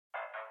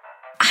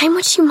I'm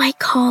what you might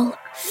call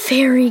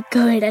very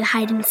good at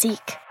hide and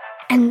seek.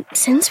 And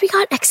since we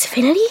got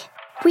Xfinity,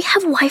 we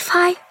have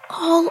Wi-Fi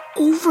all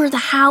over the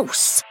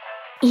house,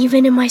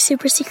 even in my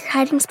super secret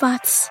hiding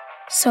spots.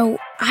 So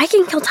I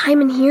can kill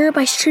time in here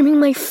by streaming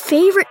my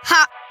favorite...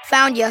 Ha!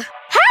 Found you.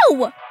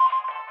 How?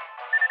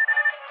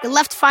 You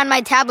left Find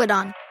My tablet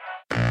on.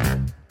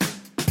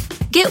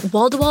 Get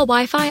wall-to-wall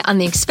Wi-Fi on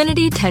the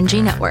Xfinity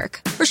 10G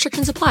network.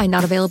 Restrictions apply.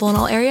 Not available in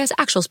all areas.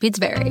 Actual speeds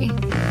vary.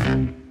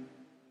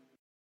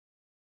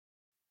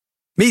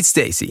 Meet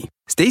Stacy.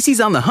 Stacy's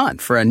on the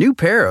hunt for a new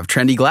pair of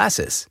trendy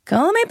glasses.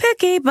 Call me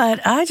picky,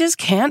 but I just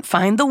can't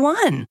find the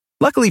one.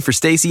 Luckily for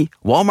Stacy,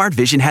 Walmart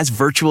Vision has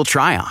virtual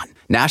try-on.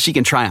 Now she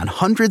can try on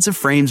hundreds of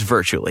frames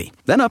virtually,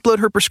 then upload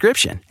her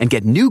prescription and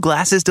get new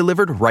glasses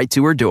delivered right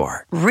to her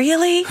door.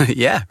 Really?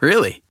 Yeah,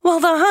 really. Well,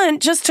 the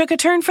hunt just took a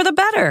turn for the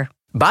better.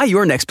 Buy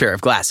your next pair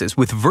of glasses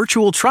with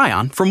virtual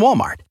try-on from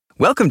Walmart.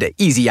 Welcome to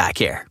Easy Eye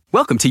Care.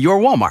 Welcome to your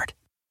Walmart.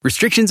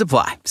 Restrictions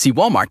apply. See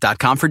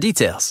walmart.com for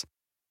details.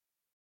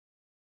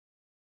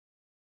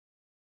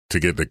 To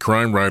get the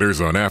Crime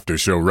Writers on After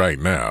Show right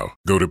now,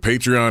 go to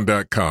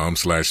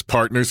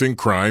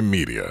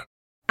patreon.com/partnersincrimemedia.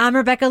 I'm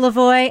Rebecca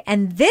Lavoie,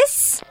 and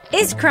this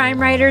is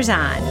Crime Writers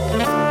On.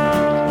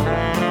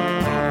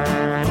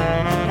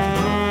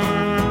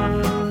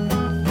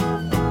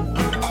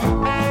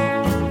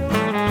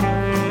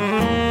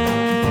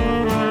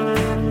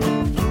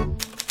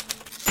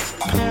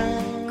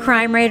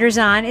 Crime Writers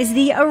On is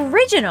the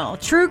original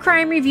true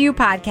crime review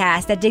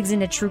podcast that digs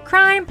into true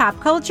crime, pop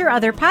culture,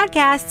 other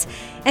podcasts.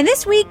 And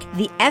this week,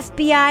 the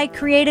FBI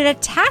created a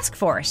task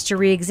force to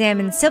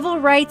re-examine civil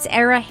rights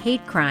era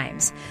hate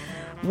crimes.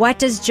 What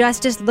does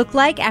justice look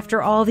like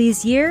after all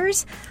these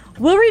years?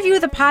 We'll review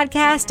the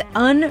podcast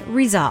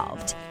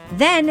Unresolved.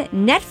 Then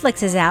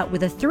Netflix is out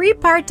with a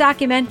 3-part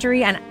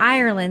documentary on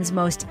Ireland's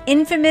most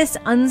infamous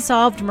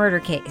unsolved murder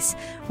case.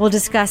 We'll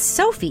discuss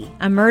Sophie,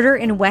 a murder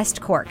in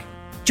West Cork.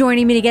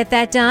 Joining me to get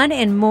that done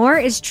and more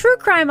is true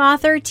crime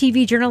author,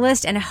 TV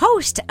journalist, and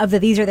host of the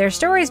These Are Their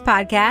Stories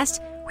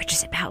podcast, which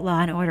is about law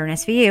and order and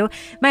SVU,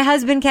 my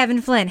husband,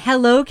 Kevin Flynn.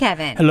 Hello,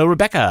 Kevin. Hello,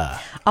 Rebecca.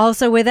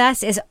 Also with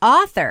us is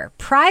author,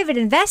 private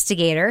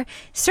investigator,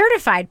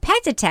 certified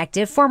pet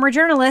detective, former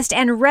journalist,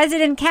 and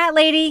resident cat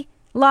lady,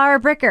 Lara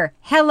Bricker.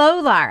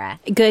 Hello, Lara.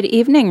 Good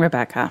evening,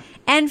 Rebecca.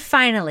 And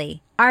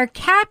finally, our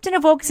captain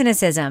of woke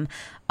cynicism,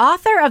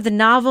 author of the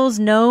novels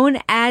known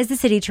as the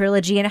City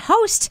Trilogy and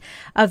host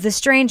of the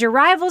Strange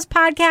Arrivals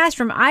podcast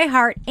from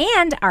iHeart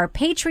and our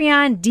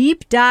Patreon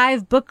Deep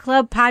Dive Book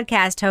Club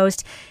podcast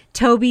host,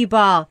 Toby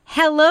Ball.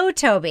 Hello,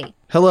 Toby.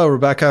 Hello,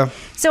 Rebecca.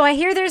 So I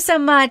hear there's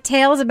some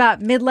tales about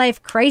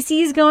midlife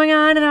crises going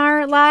on in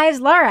our lives.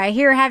 Laura, I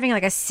hear you're having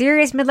like a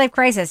serious midlife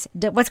crisis.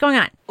 What's going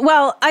on?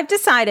 Well, I've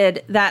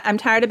decided that I'm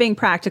tired of being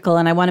practical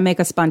and I want to make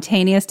a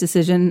spontaneous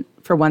decision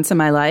for once in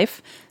my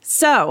life.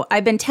 So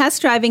I've been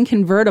test driving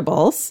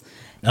convertibles.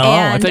 Oh,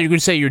 I thought you were going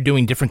to say you're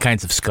doing different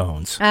kinds of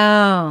scones.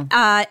 Oh.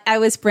 I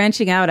was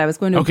branching out. I was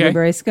going to a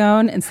blueberry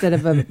scone instead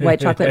of a white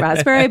chocolate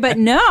raspberry. But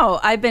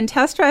no, I've been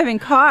test driving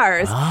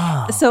cars.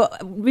 Oh. So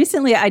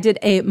recently I did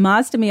a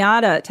Mazda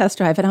Miata test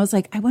drive and I was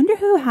like, I wonder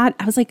who had,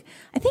 I was like,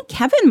 I think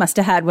Kevin must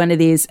have had one of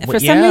these. For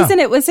some reason,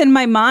 it was in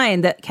my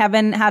mind that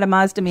Kevin had a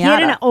Mazda Miata. He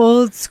had an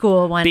old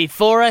school one.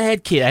 Before I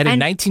had kids. I had a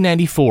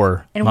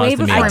 1994 and Mazda way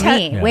before Miata.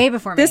 me. Yeah. Way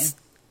before me.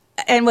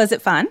 And was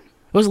it fun?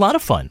 It was a lot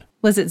of fun.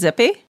 Was it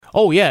zippy?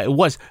 Oh, yeah, it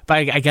was. But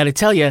I got to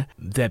tell you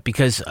that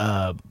because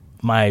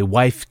my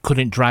wife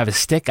couldn't drive a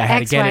stick, I had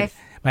to get it.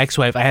 My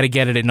ex-wife, I had to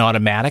get it in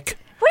automatic.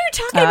 What are you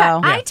talking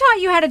about? Yeah. I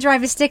taught you how to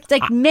drive a stick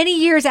like many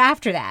years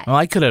after that. Well,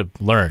 I could have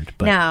learned.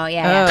 But No,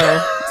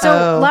 yeah.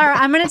 So, Laura,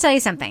 I'm going to tell you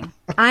something.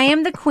 I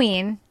am the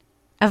queen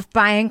of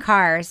buying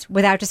cars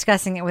without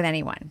discussing it with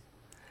anyone.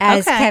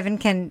 As Kevin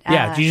can...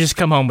 yeah, you just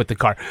come home with the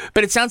car.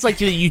 But it sounds like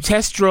you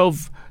test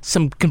drove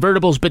some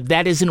convertibles, but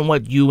that isn't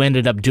what you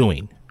ended up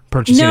doing.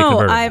 Purchasing a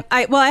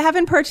convertible. I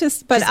haven't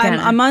purchased, but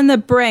I'm on the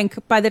brink.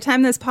 By the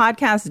time this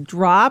podcast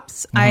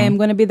drops, I am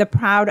going to be the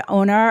proud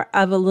owner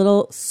of a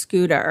little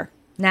scooter.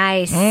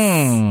 Nice.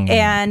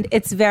 And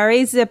it's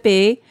very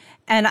zippy.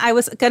 And I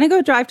was going to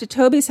go drive to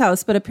Toby's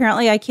house, but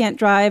apparently I can't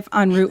drive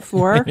on Route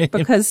 4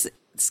 because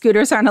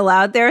scooters aren't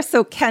allowed there.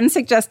 So Ken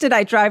suggested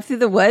I drive through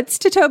the woods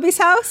to Toby's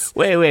house.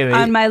 Wait.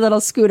 On my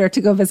little scooter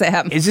to go visit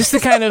him. Is this the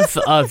kind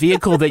of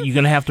vehicle that you're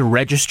going to have to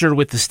register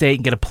with the state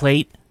and get a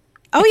plate?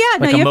 Oh,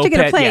 yeah. Like no, you have to get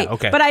a moped? plate. Yeah,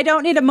 okay. But I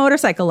don't need a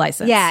motorcycle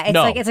license. Yeah,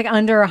 it's like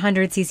under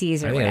 100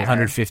 cc's or whatever.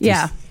 150.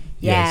 Yeah.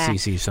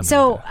 cc, something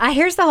So like that.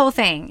 here's the whole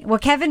thing.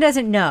 What Kevin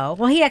doesn't know,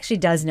 well, he actually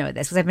does know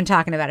this because I've been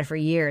talking about it for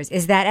years,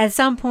 is that at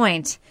some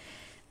point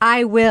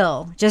I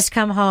will just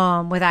come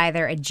home with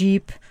either a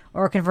Jeep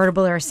or a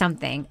convertible or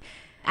something.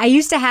 I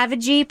used to have a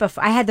Jeep.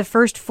 I had the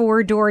first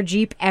 4-door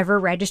Jeep ever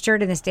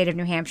registered in the state of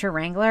New Hampshire,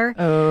 Wrangler.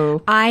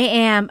 Oh. I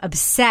am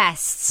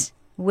obsessed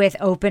with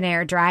open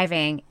air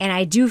driving. And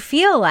I do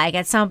feel like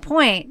at some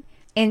point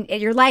in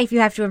your life, you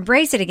have to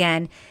embrace it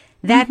again.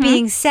 That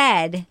being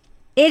said,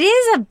 it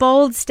is a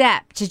bold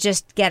step to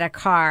just get a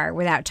car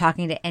without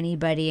talking to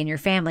anybody in your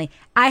family.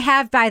 I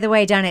have, by the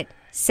way, done it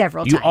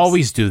several times. You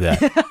always do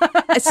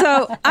that.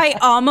 So I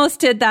almost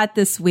did that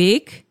this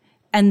week.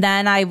 And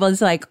then I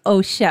was like,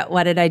 oh shit,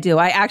 what did I do?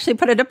 I actually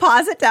put a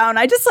deposit down.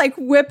 I just like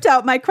whipped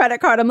out my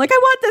credit card. I'm like, I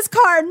want this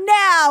car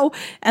now.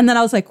 And then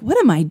I was like, what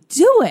am I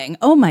doing?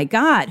 Oh my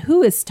God,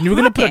 who is talking? You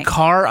were going to put a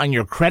car on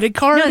your credit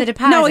card? No, the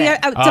deposit. No, yeah,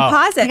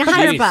 deposit. Like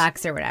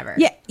 $100 or whatever.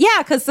 Yeah,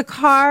 because the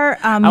car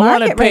I market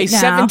want to pay right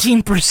now,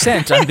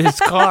 17% on this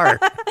car.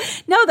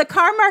 No, the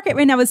car market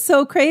right now is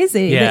so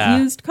crazy. Yeah.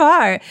 The used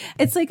car.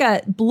 It's like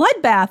a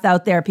bloodbath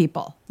out there,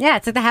 people. Yeah,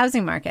 it's like the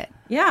housing market.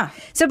 Yeah.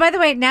 So, by the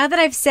way, now that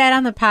I've said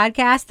on the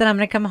podcast that I'm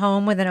going to come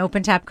home with an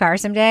open-top car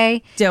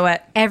someday. Do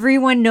it.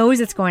 Everyone knows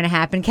it's going to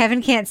happen.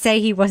 Kevin can't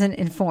say he wasn't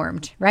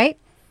informed, right?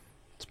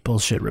 It's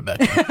bullshit,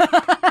 Rebecca.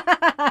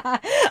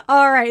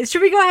 All right.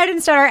 Should we go ahead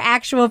and start our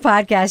actual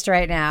podcast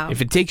right now?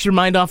 If it takes your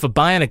mind off of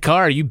buying a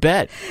car, you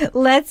bet.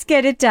 Let's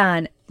get it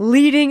done.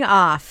 Leading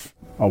off.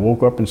 I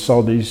woke up and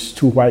saw these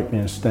two white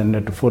men standing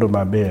at the foot of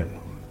my bed.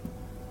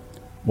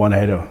 One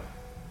had a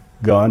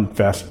gun,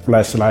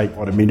 flashlight,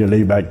 wanted me to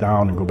lay back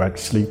down and go back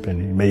to sleep.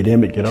 And he made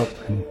Emmett get up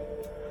and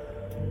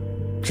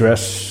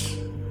dress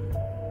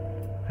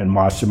and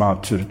march him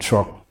out to the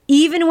truck.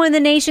 Even when the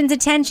nation's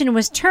attention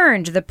was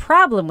turned to the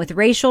problem with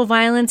racial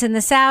violence in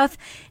the South,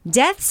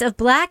 deaths of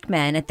black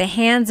men at the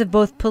hands of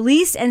both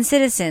police and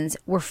citizens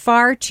were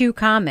far too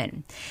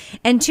common.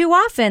 And too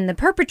often, the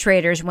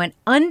perpetrators went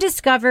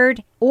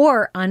undiscovered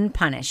or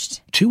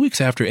unpunished. 2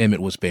 weeks after Emmett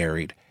was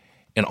buried,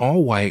 an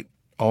all-white,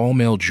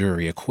 all-male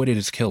jury acquitted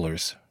his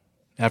killers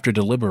after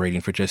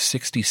deliberating for just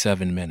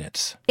 67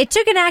 minutes. It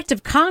took an act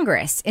of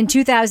Congress in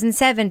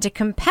 2007 to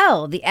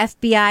compel the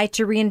FBI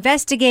to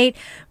reinvestigate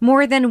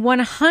more than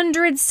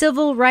 100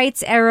 civil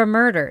rights-era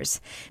murders.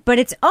 But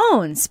its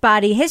own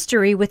spotty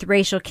history with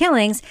racial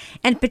killings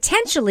and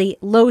potentially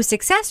low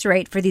success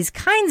rate for these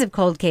kinds of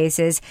cold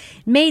cases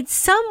made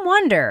some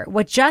wonder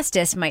what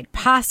justice might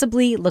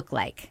possibly look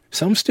like.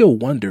 Some still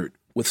wondered,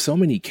 with so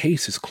many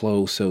cases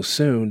closed so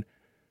soon,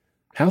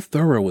 how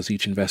thorough was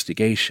each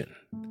investigation?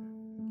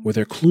 Were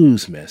there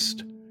clues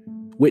missed,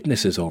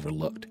 witnesses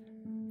overlooked,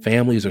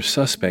 families or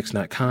suspects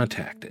not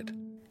contacted?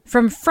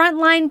 From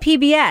Frontline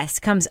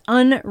PBS comes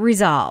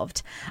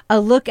Unresolved, a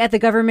look at the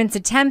government's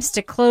attempts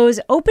to close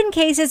open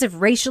cases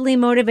of racially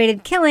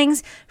motivated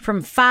killings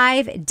from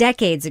 5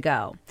 decades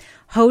ago.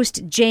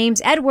 Host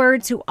James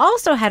Edwards, who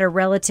also had a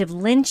relative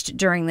lynched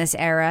during this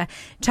era,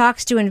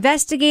 talks to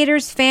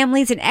investigators,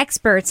 families, and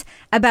experts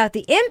about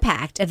the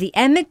impact of the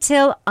Emmett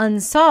Till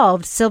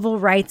Unsolved Civil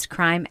Rights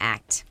Crime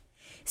Act.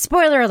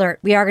 Spoiler alert,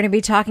 we are going to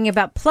be talking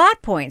about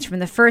plot points from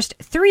the first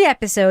 3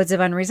 episodes of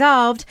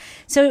Unresolved.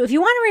 So if you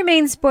want to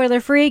remain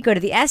spoiler-free, go to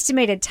the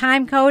estimated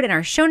time code in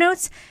our show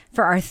notes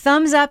for our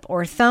thumbs up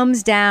or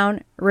thumbs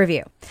down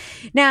review.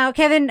 Now,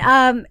 Kevin,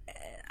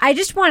 I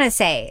just want to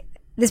say,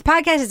 this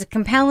podcast is a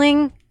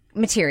compelling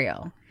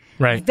material.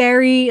 Right.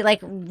 Very,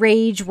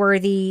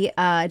 rage-worthy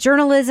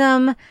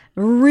journalism,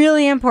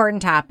 really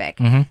important topic.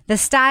 Mm-hmm. The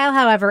style,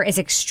 however, is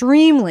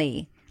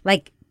extremely,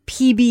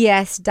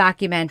 PBS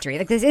documentary.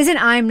 This isn't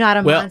I'm Not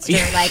a Monster.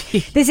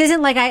 This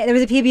isn't there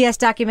was a PBS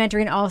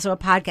documentary and also a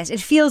podcast. It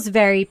feels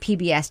very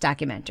PBS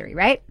documentary,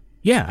 right?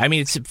 Yeah, I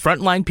mean, it's a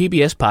Frontline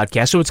PBS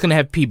podcast, so it's going to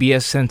have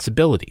PBS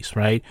sensibilities,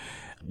 right?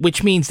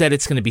 Which means that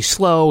it's going to be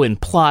slow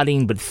and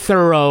plotting, but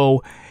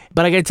thorough.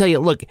 But I got to tell you,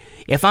 look,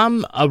 if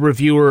I'm a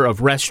reviewer of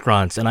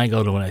restaurants and I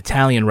go to an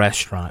Italian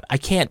restaurant, I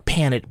can't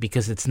pan it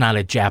because it's not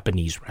a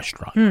Japanese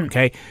restaurant,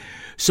 okay?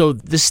 So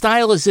the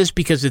style is this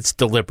because it's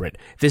deliberate.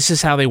 This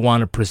is how they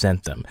want to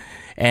present them.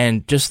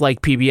 And just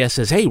like PBS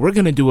says, hey, we're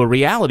going to do a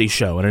reality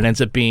show, and it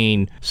ends up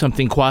being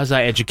something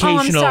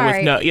quasi-educational. Oh,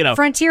 I'm sorry. With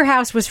Frontier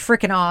House was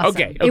freaking awesome.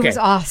 Okay. It was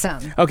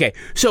awesome. Okay,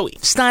 so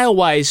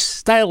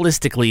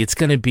stylistically, it's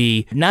going to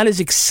be not as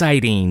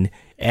exciting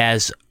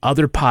as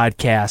other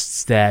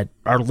podcasts that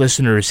our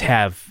listeners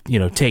have,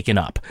 taken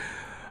up.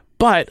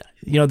 But,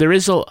 there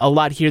is a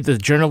lot here. The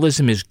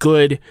journalism is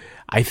good.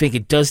 I think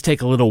it does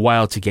take a little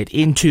while to get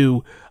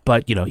into,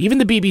 but, even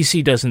the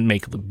BBC doesn't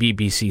make the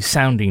BBC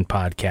sounding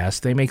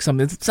podcast. They make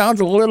something that sounds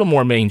a little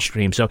more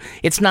mainstream. So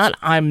it's not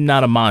I'm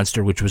Not a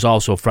Monster, which was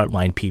also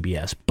Frontline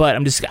PBS, but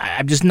I'm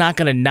just not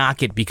going to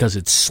knock it because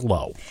it's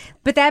slow.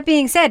 But that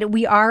being said,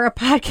 we are a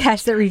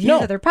podcast that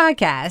reviews other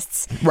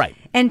podcasts. Right.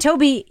 And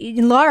Toby,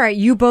 Laura,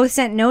 you both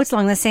sent notes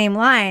along the same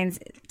lines.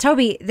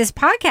 Toby, this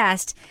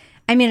podcast,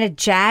 a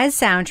jazz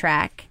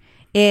soundtrack.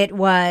 It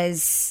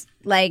was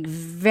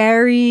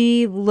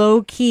very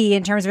low key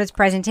in terms of its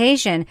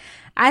presentation.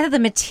 I thought the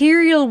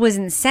material was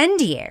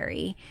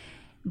incendiary,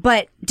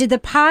 but did the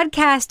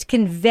podcast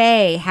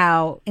convey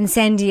how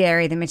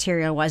incendiary the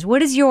material was?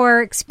 What is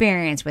your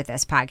experience with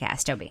this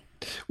podcast, Toby?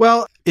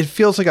 Well, it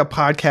feels like a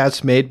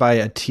podcast made by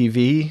a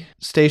TV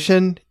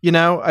station,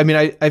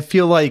 I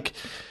feel like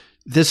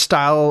this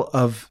style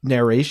of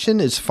narration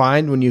is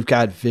fine when you've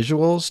got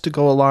visuals to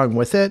go along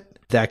with it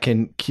that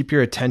can keep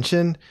your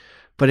attention,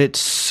 but it's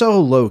so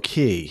low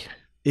key.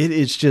 It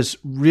is just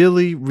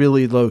really,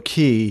 really low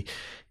key.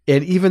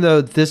 And even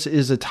though this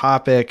is a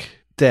topic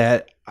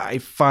that I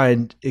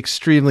find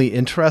extremely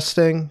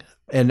interesting,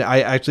 And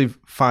I actually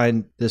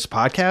find this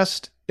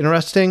podcast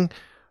interesting,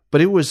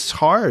 but it was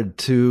hard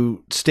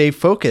to stay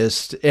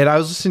focused. And I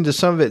was listening to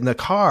some of it in the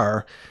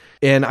car,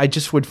 and I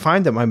just would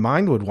find that my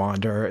mind would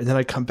wander. And then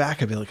I'd come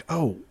back and be like,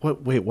 oh,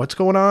 wait, what's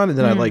going on? And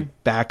then I'd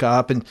like back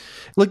up. And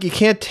look, you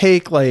can't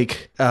take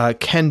like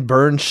Ken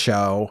Burns'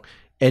 show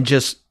and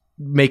just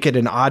make it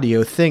an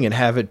audio thing and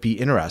have it be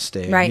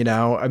interesting, right? You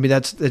know, I mean,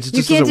 it just doesn't work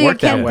that way. You can't do a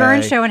Ken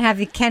Burns show and have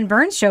the Ken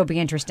Burns show be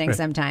interesting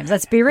sometimes.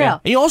 Let's be real. Yeah.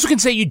 And you also can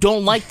say you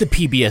don't like the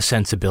PBS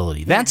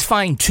sensibility. That's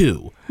fine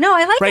too. No,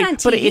 I like it on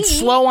TV. But it's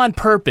slow on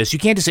purpose. You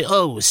can't just say,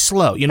 oh, it was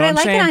slow. You know what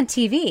I'm saying? I like it on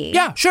TV.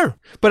 Yeah, sure.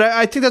 But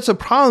I think that's a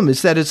problem,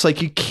 is that it's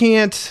like you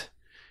can't...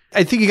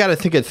 I think you got to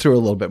think it through a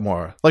little bit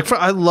more. Like,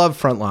 I love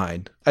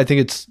Frontline. I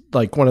think it's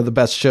like one of the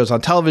best shows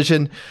on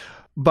television.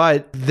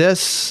 But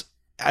this...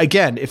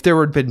 Again, if there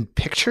had been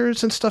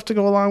pictures and stuff to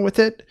go along with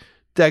it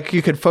that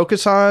you could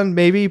focus on,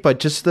 maybe, but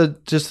just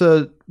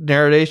the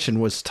narration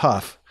was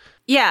tough.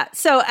 Yeah.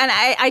 So, and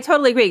I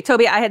totally agree.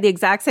 Toby, I had the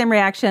exact same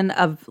reaction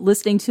of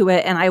listening to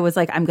it. And I was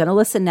like, I'm going to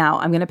listen now.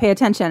 I'm going to pay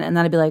attention. And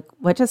then I'd be like,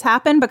 what just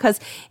happened? Because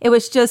it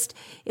was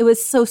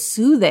so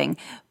soothing.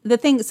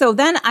 So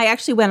then I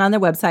actually went on their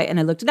website and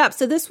I looked it up.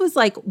 So this was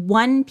like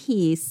one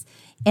piece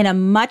in a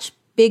much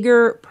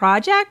bigger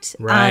project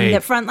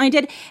that Frontline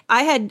did.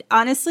 I had,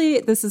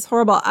 honestly, this is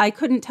horrible. I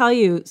couldn't tell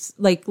you,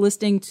 like,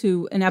 listening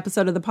to an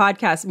episode of the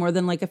podcast, more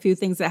than like a few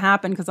things that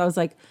happened, because I was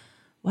like,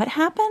 what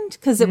happened?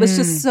 Because it was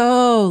just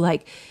so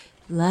like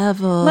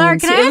level. Laura,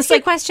 can I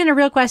ask you a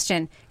real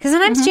question? Because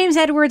sometimes James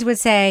Edwards would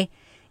say,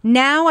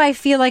 now I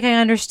feel like I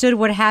understood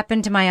what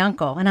happened to my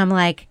uncle. And I'm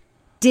like,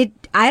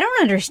 I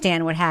don't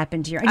understand what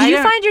happened to your... Do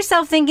you find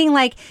yourself thinking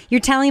like,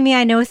 you're telling me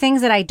I know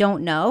things that I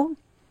don't know?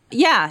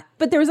 Yeah,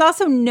 but there was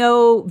also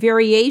no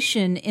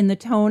variation in the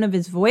tone of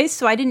his voice.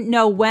 So I didn't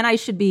know when I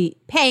should be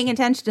paying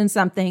attention to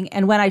something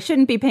and when I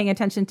shouldn't be paying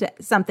attention to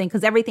something,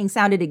 because everything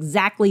sounded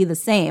exactly the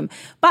same.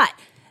 But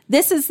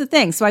this is the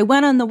thing. So I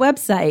went on the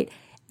website,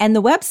 and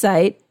the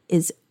website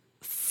is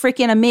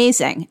freaking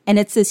amazing. And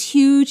it's this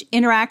huge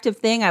interactive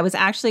thing. I was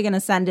actually going to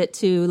send it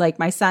to like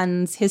my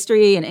son's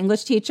history and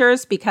English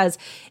teachers, because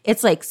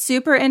it's like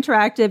super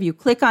interactive. You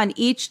click on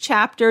each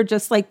chapter,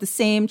 just like the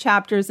same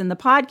chapters in the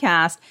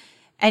podcast.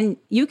 And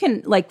you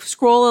can like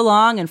scroll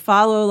along and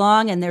follow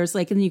along, and there's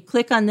like, and you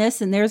click on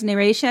this and there's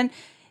narration.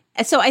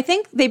 And so I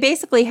think they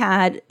basically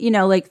had,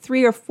 like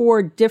 3 or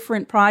 4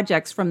 different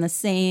projects from the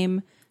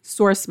same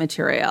source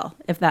material,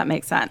 if that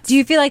makes sense. Do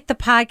you feel like the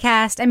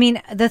podcast, I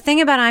mean, the thing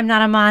about I'm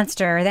Not a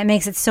Monster that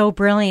makes it so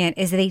brilliant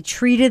is that they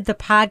treated the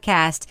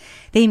podcast,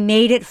 they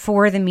made it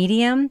for the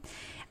medium.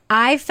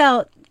 I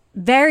felt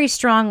very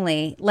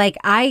strongly, like,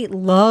 I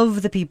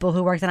love the people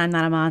who worked on I'm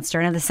Not a Monster,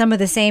 and some of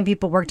the same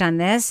people worked on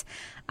this.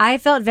 I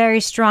felt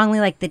very strongly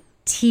like the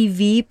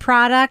TV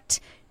product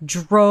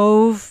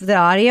drove the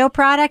audio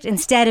product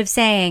instead of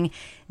saying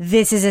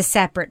this is a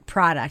separate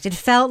product. It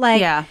felt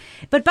like, yeah.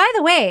 But by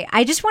the way,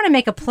 I just want to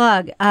make a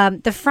plug. The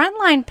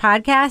Frontline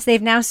podcast,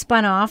 they've now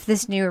spun off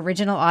this new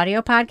original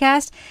audio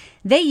podcast.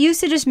 They used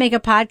to just make a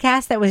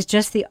podcast that was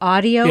just the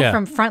audio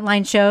from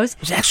Frontline shows.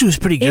 Which actually was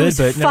pretty good, it was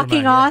but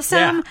fucking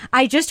awesome. Yeah.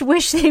 I just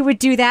wish they would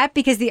do that,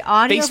 because the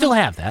audio... They still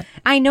have that.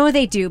 I know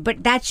they do, but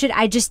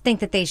I just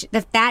think that they should,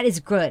 that is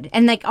good.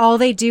 And like all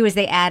they do is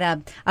they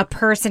add a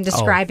person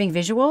describing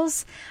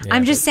visuals. Yeah,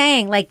 I'm just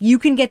saying, like, you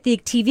can get the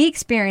TV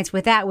experience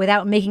with that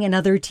without making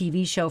another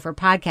TV show for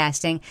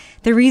podcasting.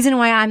 The reason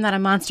why I'm Not a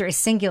Monster is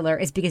singular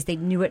is because they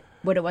knew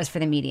what it was for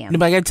the medium. No,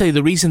 but I got to tell you,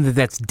 the reason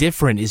that's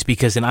different is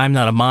because in I'm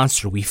Not a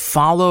Monster, we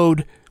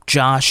followed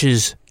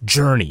Josh's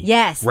journey.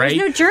 Yes, right?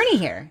 There's no journey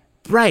here.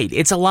 Right.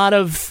 It's a lot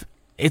of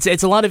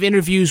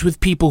interviews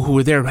with people who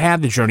were there who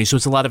had the journey. So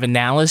it's a lot of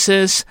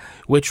analysis,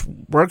 which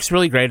works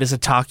really great as a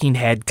talking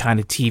head kind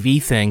of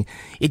TV thing.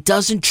 It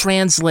doesn't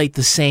translate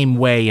the same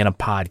way in a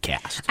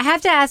podcast. I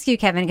have to ask you,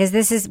 Kevin, because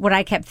this is what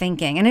I kept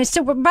thinking. And it's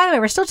still, by the way,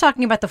 we're still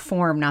talking about the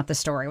form, not the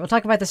story. We'll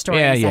talk about the story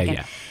in a second.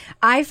 Yeah.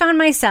 I found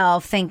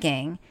myself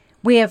thinking,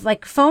 we have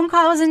like phone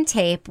calls and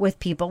tape with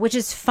people, which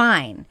is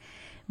fine.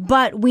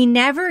 But we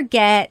never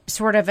get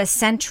sort of a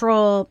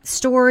central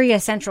story, a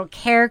central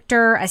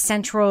character, a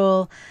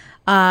central,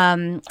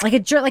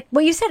 like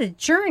what you said, a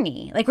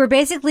journey. Like, we're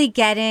basically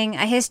getting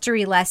a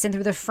history lesson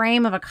through the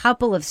frame of a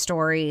couple of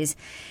stories.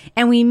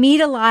 And we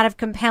meet a lot of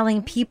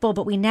compelling people,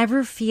 but we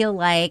never feel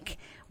like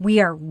we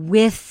are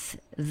with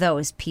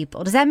those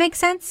people. Does that make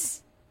sense?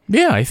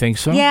 Yeah, I think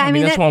so. Yeah, I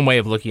mean that's one way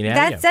of looking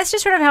at it. That's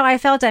just sort of how I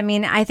felt. I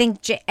mean, I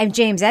think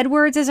James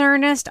Edwards is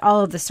earnest. All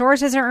of the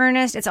sources are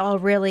earnest. It's all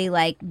really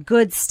like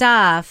good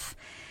stuff.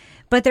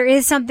 But there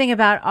is something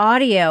about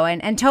audio.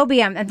 And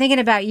Toby, I'm thinking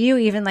about you,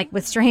 even like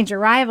with Strange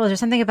Arrivals. There's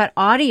something about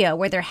audio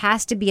where there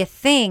has to be a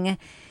thing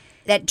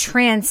that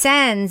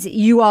transcends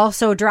you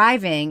also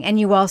driving and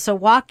you also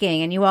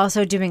walking and you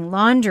also doing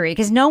laundry,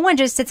 because no one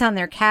just sits on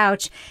their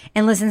couch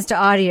and listens to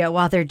audio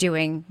while they're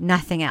doing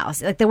nothing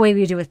else, like the way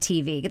we do with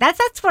TV.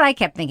 That's what I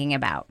kept thinking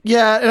about.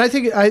 Yeah, and I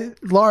think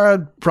Laura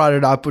brought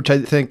it up, which I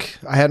think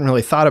I hadn't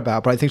really thought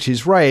about, but I think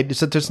she's right, is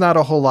that there's not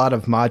a whole lot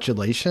of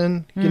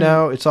modulation, you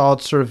know? It's all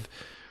sort of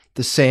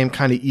the same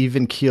kind of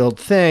even-keeled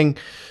thing.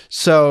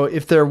 So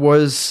if there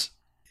was,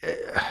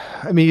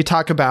 I mean, you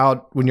talk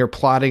about when you're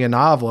plotting a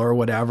novel or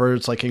whatever,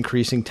 it's like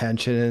increasing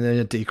tension and then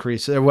it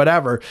decreases or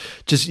whatever.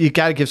 Just, you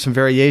got to give some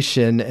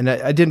variation. And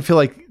I didn't feel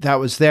like that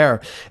was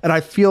there. And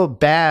I feel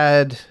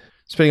bad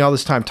spending all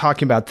this time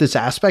talking about this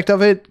aspect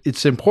of it.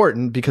 It's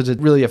important because it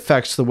really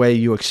affects the way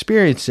you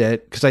experience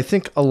it. Because I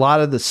think a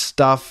lot of the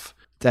stuff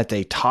that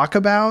they talk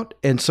about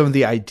and some of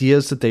the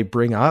ideas that they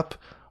bring up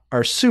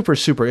are super,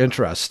 super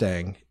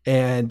interesting.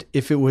 And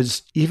if it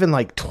was even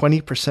like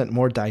 20%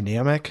 more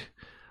dynamic,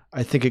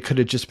 I think it could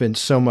have just been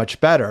so much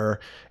better.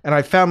 And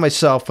I found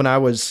myself when I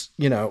was,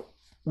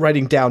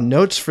 writing down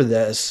notes for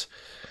this,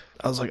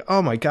 I was like,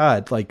 oh my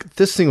God, like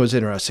this thing was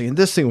interesting and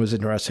this thing was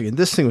interesting and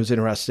this thing was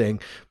interesting.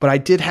 But I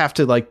did have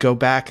to like go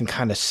back and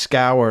kind of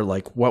scour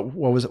like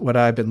what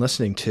I've been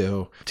listening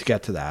to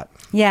get to that.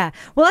 Yeah.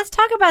 Well, let's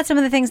talk about some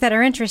of the things that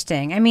are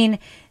interesting. I mean,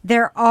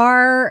 there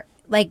are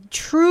like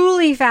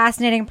truly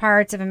fascinating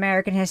parts of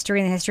American history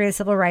and the history of the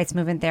civil rights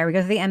movement there. We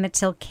go to the Emmett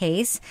Till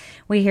case.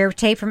 We hear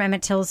tape from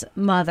Emmett Till's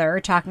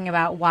mother talking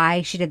about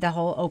why she did the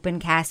whole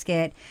open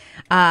casket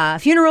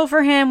funeral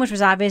for him, which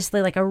was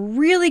obviously like a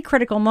really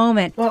critical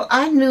moment. Well,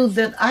 I knew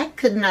that I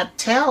could not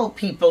tell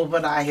people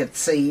what I had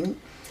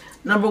seen.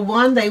 Number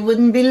one, they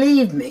wouldn't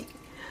believe me.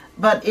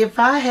 But if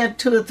I had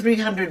 200 or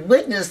 300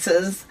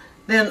 witnesses,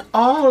 then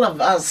all of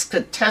us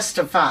could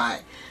testify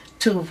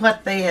to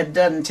what they had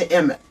done to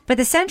Emmett. But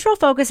the central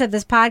focus of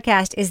this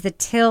podcast is the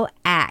Till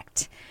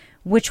Act,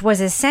 which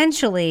was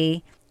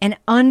essentially an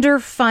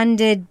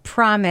underfunded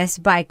promise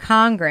by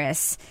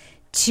Congress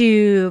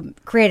to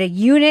create a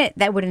unit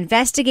that would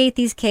investigate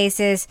these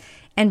cases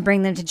and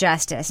bring them to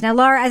justice. Now,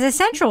 Laura, as a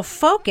central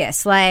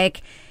focus,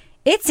 like,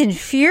 it's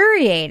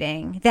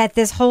infuriating that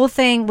this whole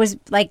thing was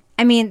like,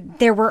 I mean,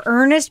 there were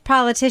earnest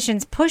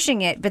politicians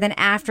pushing it, but then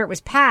after it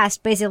was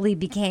passed, basically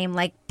became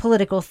like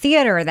political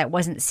theater that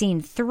wasn't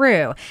seen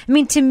through. I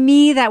mean, to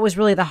me, that was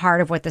really the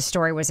heart of what the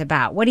story was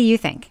about. What do you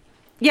think?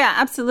 Yeah,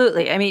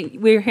 absolutely. I mean,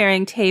 we're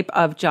hearing tape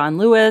of John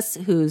Lewis,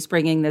 who's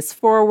bringing this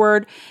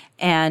forward.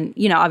 And,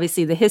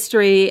 obviously the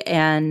history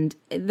and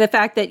the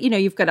fact that,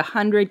 you've got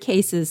 100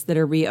 cases that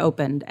are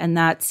reopened. And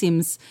that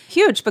seems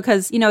huge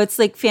because, it's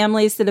like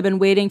families that have been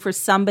waiting for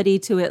somebody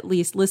to at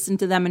least listen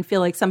to them and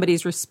feel like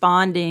somebody's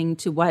responding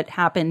to what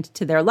happened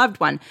to their loved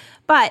one.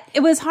 But it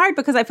was hard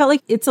because I felt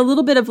like it's a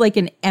little bit of like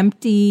an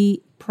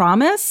empty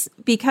promise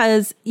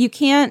because you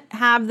can't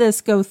have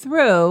this go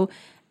through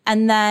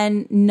and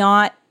then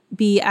not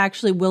be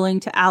actually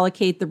willing to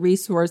allocate the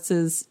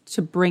resources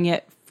to bring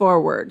it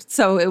forward.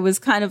 So it was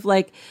kind of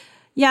like,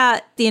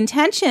 yeah, the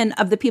intention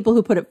of the people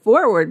who put it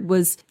forward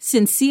was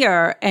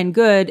sincere and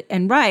good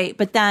and right.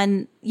 But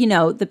then,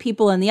 the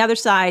people on the other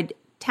side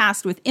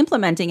tasked with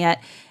implementing it,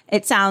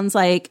 it sounds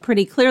like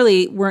pretty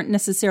clearly weren't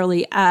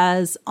necessarily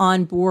as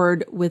on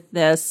board with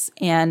this.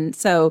 And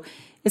so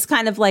it's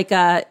kind of like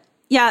a,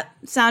 yeah,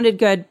 sounded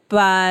good,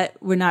 but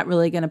we're not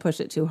really going to push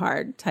it too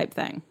hard type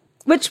thing,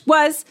 which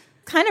was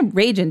kind of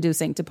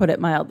rage-inducing, to put it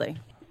mildly.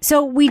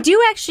 So we do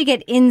actually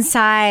get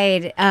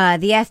inside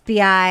the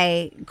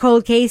FBI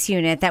cold case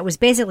unit that was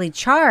basically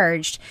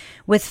charged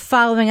with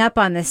following up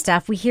on this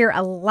stuff. We hear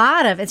a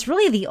lot of, it's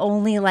really the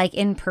only like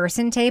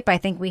in-person tape I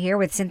think we hear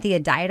with Cynthia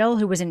Deitel,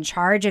 who was in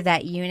charge of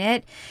that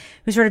unit,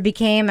 who sort of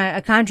became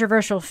a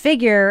controversial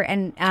figure.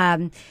 And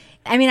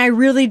I mean, I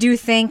really do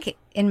think,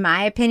 in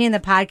my opinion, the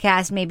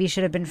podcast maybe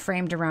should have been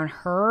framed around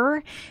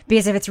her,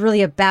 because if it's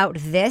really about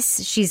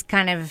this, she's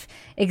kind of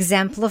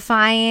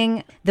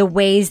exemplifying the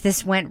ways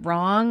this went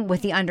wrong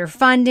with the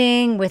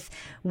underfunding, with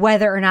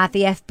whether or not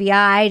the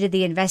FBI did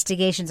the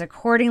investigations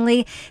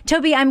accordingly.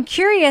 Toby, I'm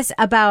curious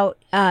about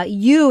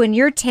you and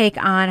your take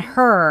on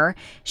her.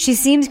 She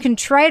seems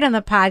contrite on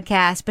the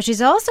podcast, but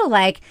she's also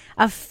like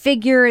a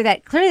figure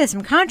that clearly there's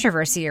some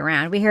controversy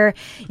around. We hear,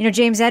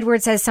 James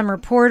Edwards says some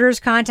reporters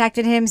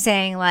contacted him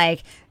saying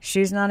like,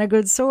 she's not a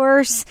good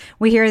source.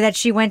 We hear that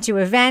she went to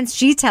events.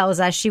 She tells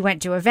us she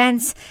went to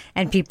events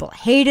and people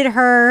hated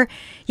her.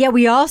 Yet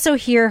we also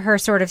hear her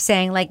sort of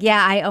saying like,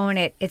 yeah, I own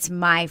it. It's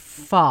my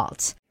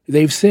fault.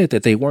 They've said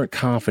that they weren't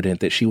confident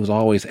that she was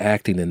always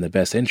acting in the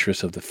best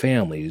interests of the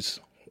families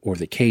or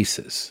the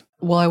cases.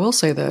 Well, I will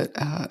say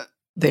that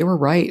they were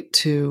right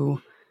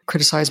to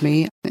criticize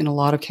me. In a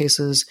lot of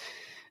cases,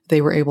 they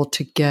were able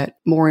to get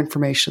more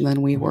information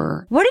than we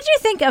were. What did you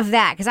think of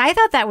that? Because I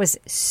thought that was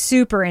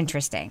super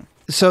interesting.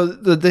 So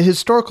the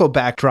historical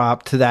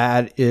backdrop to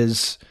that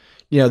is,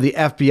 the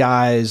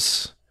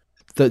FBI's,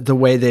 the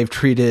way they've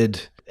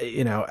treated,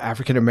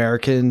 African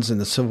Americans and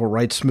the civil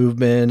rights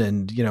movement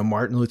and,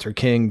 Martin Luther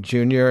King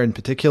Jr. in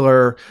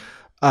particular.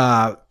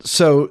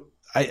 So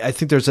I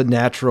think there's a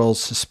natural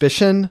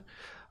suspicion.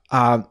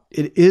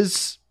 It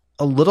is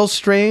a little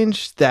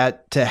strange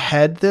that to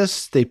head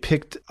this, they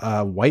picked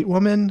a white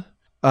woman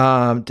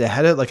to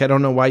head it. Like, I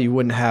don't know why you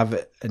wouldn't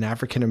have an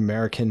African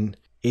American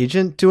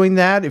agent doing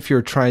that if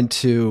you're trying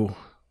to,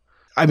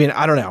 I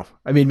don't know.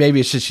 Maybe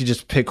it's just you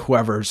just pick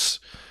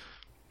whoever's.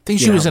 I think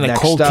she was in a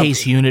cold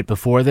case unit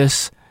before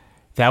this.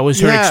 That was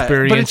her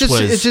experience.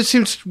 But it just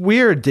seems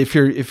weird if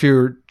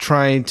you're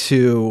trying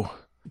to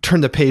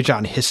turn the page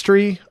on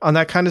history on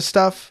that kind of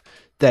stuff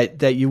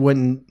that you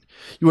wouldn't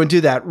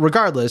do that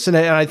regardless. And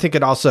I think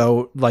it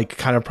also like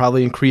kind of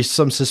probably increased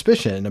some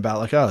suspicion about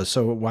like, oh,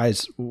 so why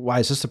is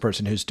this the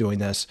person who's doing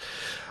this?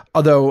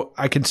 Although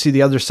I can see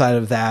the other side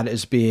of that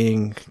as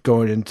being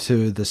going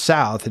into the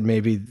South, and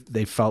maybe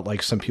they felt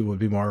like some people would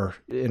be more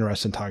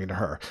interested in talking to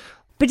her.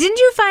 But didn't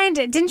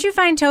you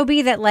find,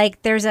 Toby, that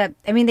like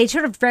they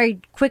sort of very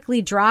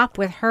quickly drop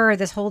with her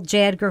this whole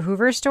J. Edgar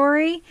Hoover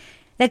story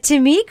that to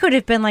me could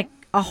have been like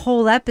a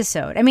whole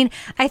episode. I mean,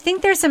 I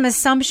think there's some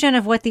assumption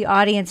of what the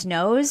audience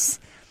knows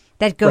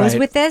that goes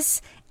with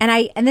this.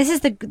 And this is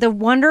the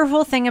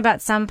wonderful thing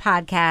about some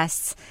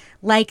podcasts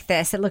like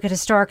this that look at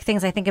historic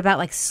things. I think about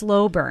like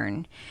Slow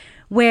Burn,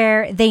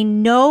 where they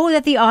know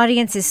that the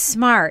audience is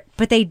smart,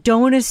 but they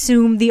don't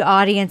assume the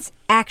audience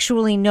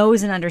actually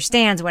knows and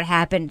understands what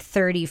happened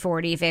 30,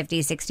 40,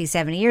 50, 60,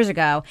 70 years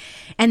ago.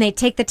 And they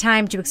take the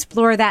time to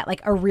explore that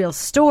like a real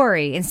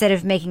story instead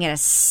of making it a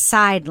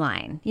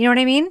sideline. You know what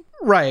I mean?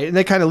 Right. And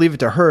they kind of leave it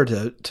to her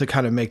to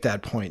kind of make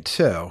that point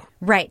too.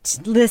 Right.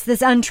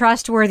 This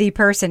untrustworthy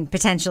person,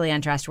 potentially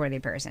untrustworthy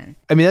person.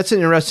 I mean, that's an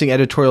interesting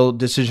editorial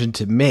decision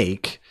to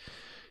make,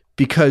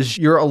 because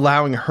you're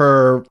allowing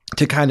her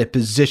to kind of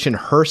position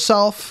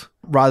herself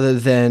rather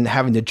than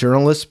having the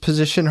journalist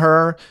position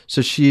her.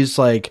 So she's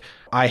like,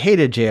 I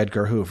hated J.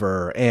 Edgar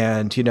Hoover,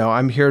 and, you know,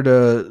 I'm here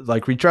to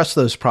like redress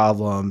those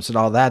problems and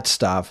all that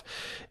stuff.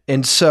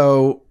 And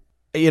so,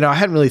 you know, I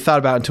hadn't really thought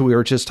about it until we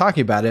were just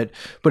talking about it,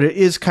 but it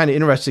is kind of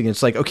interesting.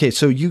 It's like, okay,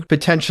 so you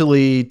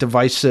potentially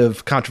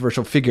divisive,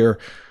 controversial figure,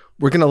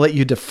 we're going to let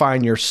you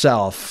define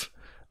yourself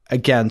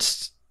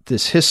against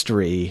this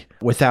history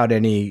without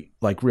any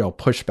like real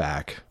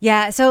pushback.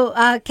 Yeah.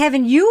 So,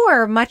 Kevin, you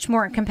are much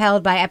more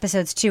compelled by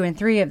episodes 2 and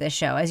 3 of this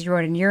show, as you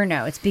wrote in your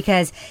notes,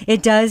 because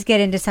it does get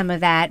into some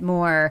of that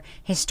more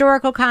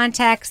historical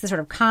context, the sort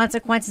of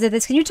consequences of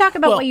this. Can you talk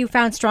about what you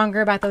found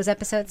stronger about those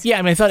episodes? Yeah,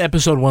 I mean, I thought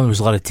episode 1 was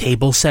a lot of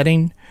table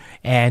setting,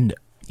 and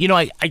you know,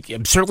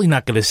 I'm certainly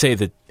not going to say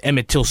that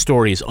Emmett Till's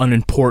story is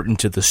unimportant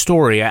to the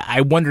story.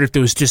 I wonder if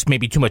there was just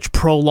maybe too much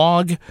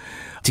prologue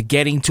to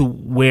getting to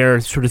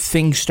where sort of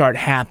things start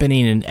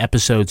happening in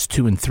episodes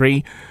 2 and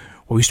 3,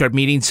 where we start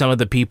meeting some of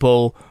the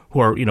people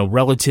who are, you know,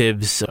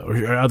 relatives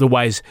or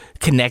otherwise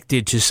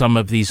connected to some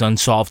of these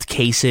unsolved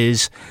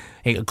cases,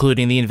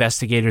 including the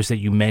investigators that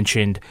you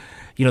mentioned.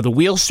 You know, the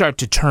wheels start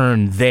to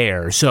turn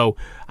there. So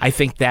I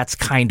think that's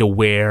kind of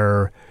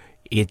where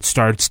it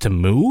starts to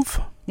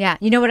move. Yeah.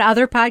 You know what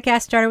other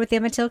podcast started with the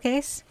Emmett Till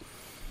case?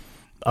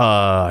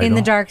 In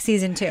the Dark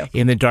Season 2.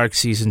 In the Dark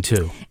Season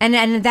 2.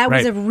 And that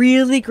was a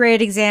really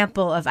great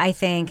example of, I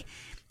think,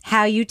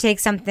 how you take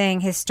something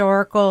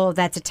historical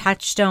that's a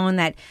touchstone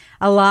that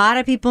a lot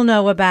of people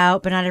know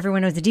about, but not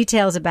everyone knows the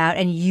details about,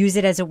 and use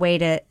it as a way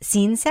to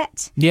scene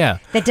set. Yeah.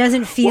 That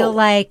doesn't feel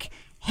like,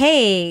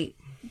 hey,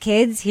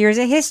 kids, here's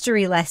a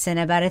history lesson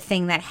about a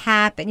thing that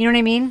happened. You know what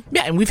I mean?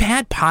 Yeah, and we've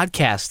had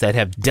podcasts that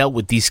have dealt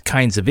with these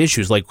kinds of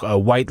issues, like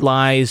White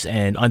Lies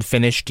and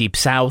Unfinished Deep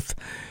South,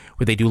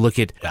 where they do look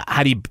at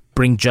how do you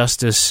bring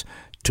justice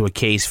to a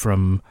case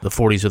from the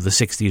 40s or the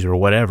 60s or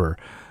whatever.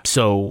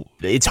 So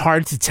it's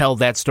hard to tell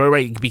that story,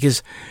 right?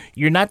 Because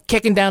you're not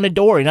kicking down a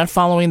door. You're not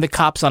following the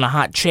cops on a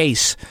hot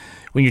chase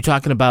when you're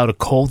talking about a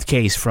cold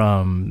case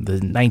from the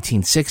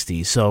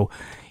 1960s. So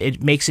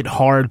it makes it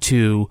hard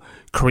to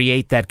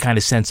create that kind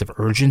of sense of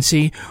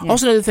urgency. Yeah.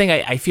 Also, another thing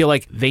I feel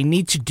like they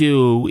need to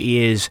do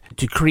is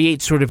to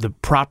create sort of the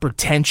proper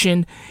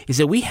tension, is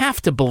that we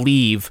have to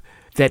believe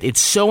that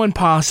it's so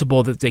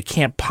impossible that they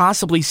can't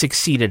possibly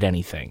succeed at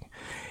anything.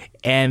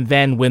 And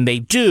then when they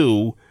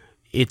do,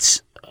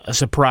 it's a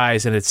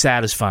surprise and it's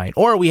satisfying.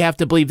 Or we have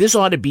to believe this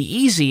ought to be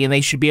easy and they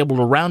should be able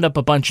to round up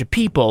a bunch of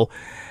people.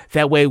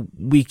 That way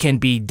we can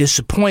be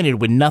disappointed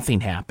when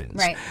nothing happens.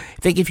 Right.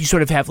 I think if you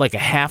sort of have like a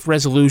half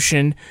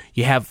resolution,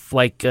 you have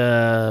like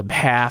a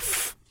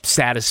half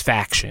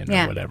satisfaction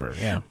or whatever.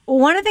 Yeah.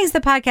 One of the things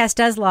the podcast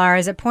does, Laura,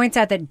 is it points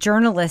out that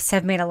journalists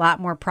have made a lot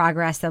more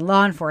progress than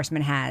law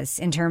enforcement has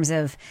in terms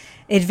of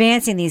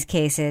advancing these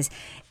cases.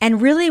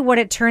 And really what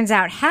it turns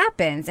out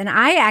happens, and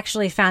I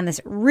actually found this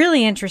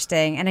really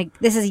interesting, and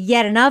this is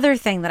yet another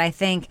thing that I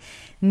think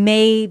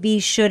maybe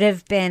should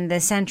have been the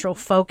central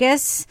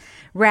focus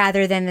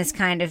rather than this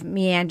kind of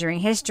meandering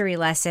history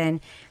lesson,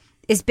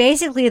 is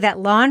basically that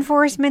law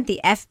enforcement, the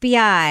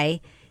FBI,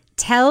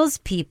 tells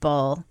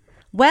people,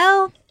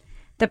 well,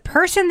 the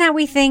person that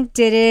we think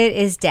did it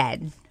is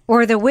dead,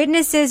 or the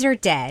witnesses are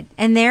dead,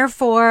 and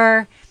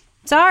therefore,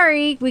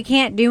 sorry, we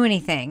can't do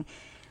anything.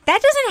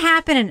 That doesn't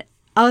happen in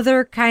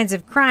other kinds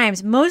of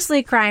crimes,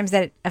 mostly crimes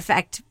that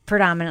affect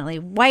predominantly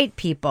white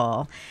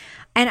people.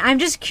 And I'm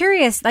just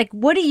curious, like,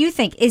 what do you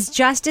think? Is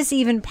justice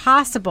even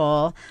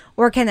possible,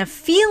 or can the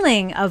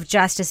feeling of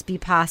justice be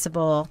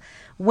possible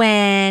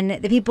when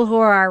the people who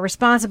are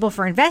responsible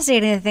for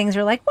investigating the things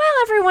are like, well,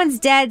 everyone's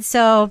dead,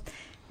 so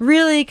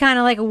really kind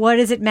of like, what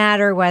does it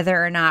matter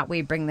whether or not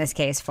we bring this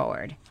case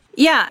forward?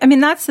 Yeah, I mean,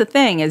 that's the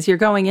thing, is you're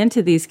going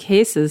into these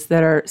cases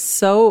that are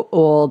so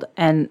old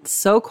and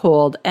so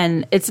cold,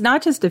 and it's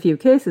not just a few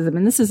cases. I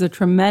mean, this is a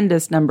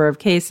tremendous number of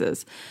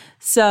cases.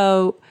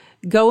 So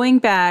going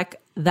back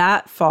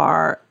that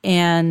far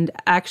and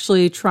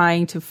actually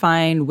trying to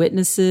find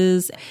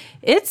witnesses,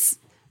 it's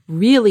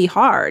really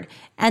hard.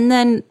 And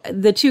then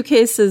the two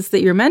cases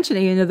that you're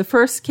mentioning, the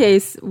first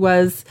case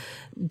was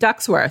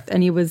Ducksworth,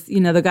 and he was,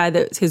 the guy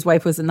that his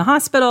wife was in the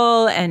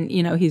hospital, and,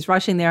 he's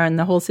rushing there, and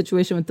the whole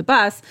situation with the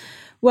bus.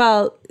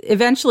 Well,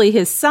 eventually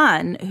his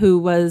son, who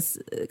was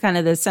kind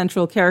of the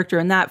central character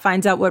in that,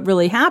 finds out what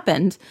really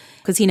happened,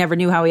 because he never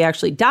knew how he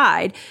actually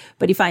died,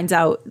 but he finds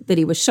out that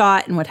he was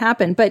shot and what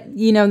happened. But,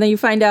 then you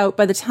find out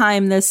by the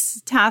time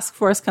this task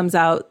force comes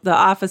out, the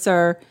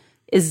officer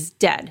is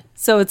dead.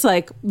 So it's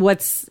like,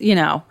 what are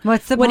you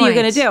going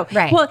to do?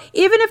 Right. Well,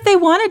 even if they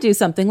want to do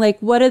something, like,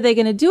 what are they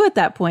going to do at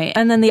that point?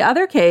 And then the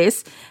other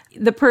case,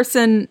 the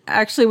person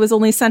actually was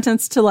only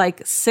sentenced to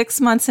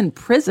 6 months in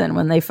prison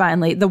when they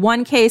the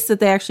one case that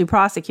they actually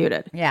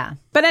prosecuted. Yeah.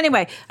 But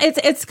anyway,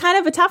 it's kind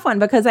of a tough one,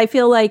 because I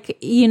feel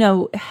like,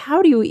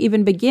 how do you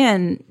even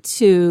begin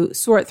to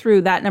sort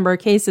through that number of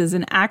cases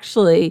and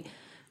actually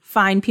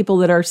find people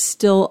that are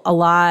still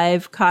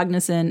alive,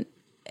 cognizant,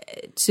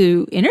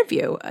 to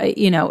interview,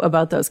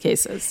 about those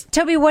cases.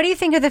 Toby, what do you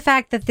think of the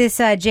fact that this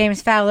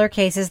James Fowler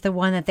case is the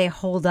one that they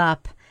hold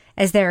up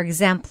as their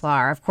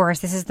exemplar? Of course,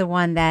 this is the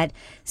one that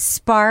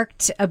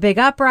sparked a big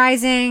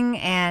uprising,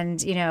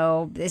 and,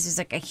 this is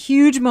a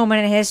huge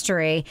moment in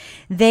history.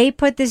 They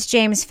put this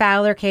James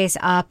Fowler case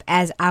up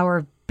as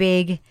our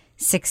big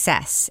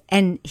success,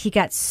 and he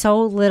got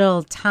so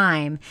little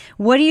time.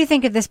 What do you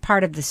think of this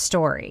part of the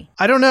story?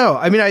 I don't know.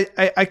 I mean,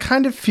 I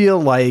kind of feel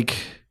like,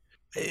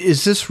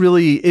 is this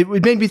really, it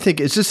made me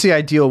think, is this the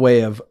ideal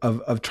way of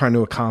trying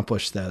to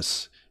accomplish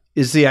this?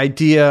 Is the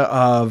idea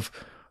of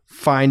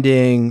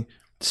finding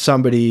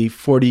somebody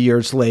 40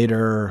 years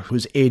later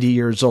who's 80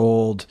 years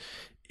old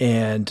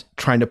and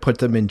trying to put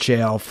them in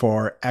jail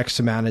for X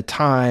amount of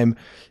time,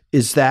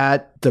 is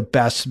that the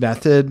best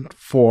method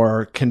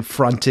for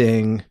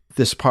confronting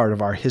this part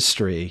of our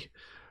history?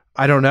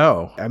 I don't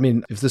know. I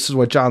mean, if this is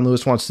what John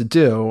Lewis wants to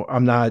do,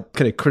 I'm not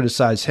going to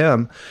criticize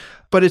him.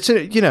 But it's,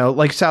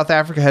 like South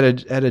Africa had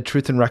a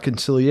Truth and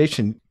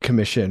Reconciliation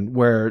Commission,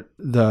 where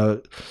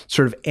the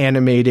sort of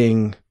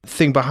animating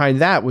thing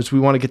behind that was, we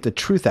want to get the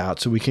truth out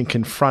so we can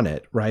confront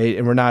it, right?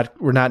 And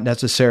we're not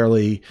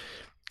necessarily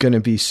going to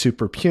be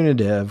super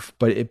punitive,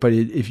 but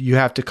if you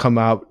have to come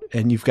out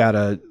and you've got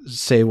to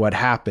say what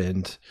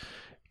happened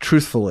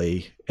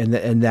truthfully,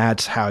 and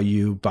that's how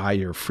you buy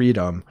your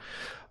freedom.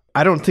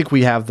 I don't think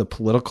we have the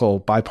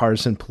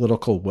bipartisan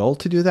political will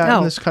to do that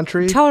in this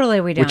country.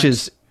 Totally, we don't. Which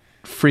is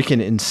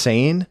freaking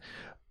insane.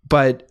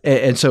 But,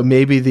 and so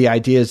maybe the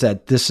idea is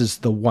that this is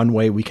the one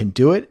way we can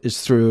do it,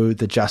 is through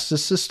the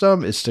justice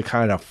system, is to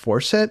kind of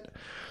force it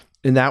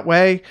in that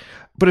way.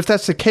 But if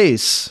that's the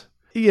case,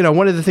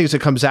 one of the things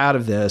that comes out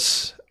of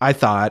this, I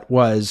thought,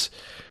 was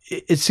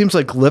it seems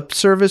like lip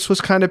service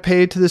was kind of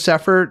paid to this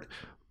effort,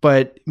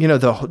 but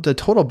the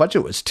total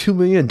budget was $2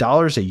 million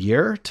a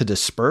year to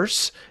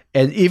disperse.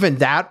 And even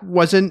that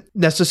wasn't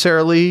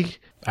necessarily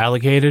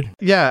allocated.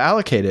 Yeah,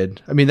 allocated.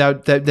 I mean,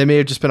 that they may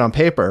have just been on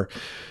paper.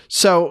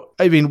 So,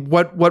 I mean,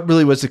 what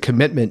really was the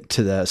commitment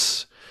to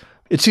this?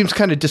 It seems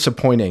kind of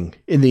disappointing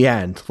in the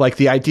end. Like,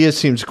 the idea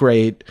seems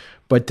great,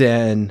 but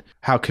then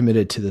how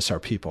committed to this are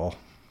people?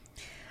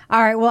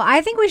 All right. Well,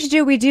 I think we should do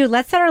what we do.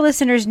 Let's let our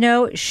listeners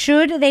know,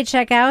 should they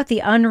check out the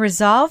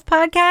Unresolved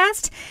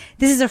podcast?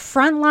 This is a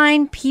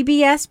Frontline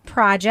PBS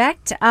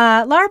project.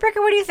 Laura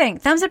Bricker, what do you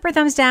think? Thumbs up or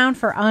thumbs down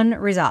for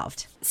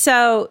Unresolved?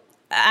 So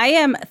I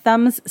am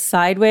thumbs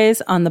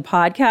sideways on the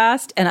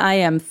podcast, and I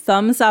am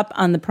thumbs up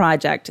on the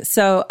project.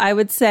 So I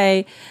would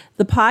say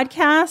the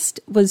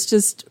podcast was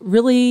just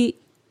really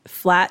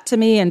flat to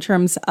me in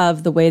terms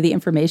of the way the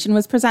information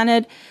was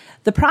presented.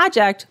 The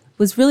project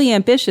was really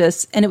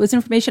ambitious, and it was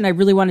information I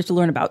really wanted to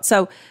learn about.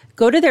 So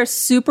go to their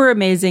super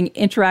amazing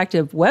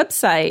interactive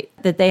website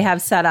that they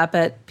have set up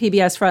at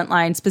PBS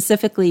Frontline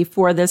specifically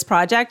for this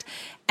project.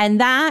 And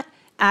that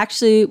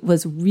actually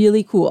was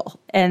really cool.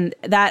 And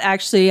that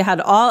actually had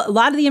a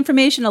lot of the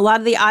information, a lot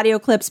of the audio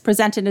clips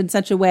presented in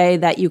such a way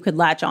that you could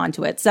latch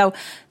onto it. So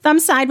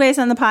thumbs sideways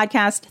on the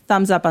podcast,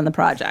 thumbs up on the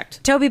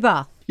project. Toby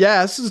Ball.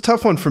 Yeah, this is a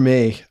tough one for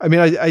me. I mean,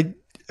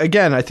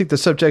 I think the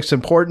subject's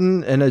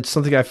important, and it's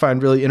something I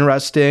find really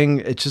interesting.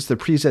 It's just the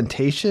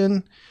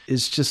presentation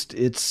is just,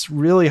 it's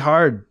really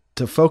hard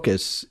to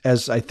focus,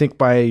 as I think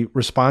my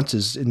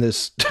responses in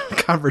this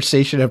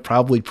conversation have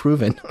probably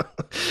proven.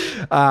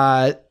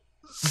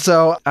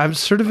 So I'm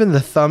sort of in the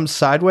thumb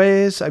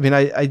sideways. I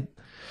mean,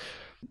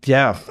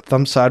 yeah,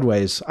 thumb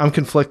sideways. I'm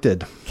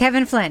conflicted.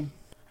 Kevin Flynn.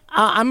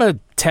 I'm a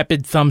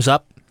tepid thumbs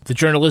up. The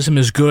journalism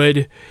is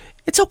good.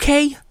 It's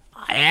okay.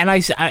 And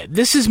I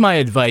this is my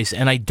advice,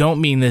 and I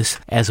don't mean this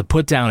as a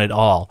put down at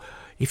all.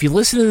 If you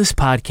listen to this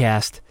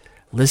podcast,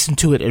 listen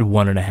to it at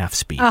 1.5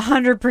 speed.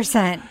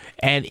 100%.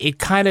 And it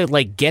kind of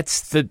like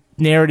gets the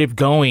narrative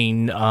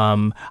going.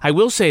 I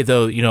will say,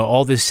 though,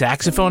 all this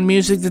saxophone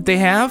music that they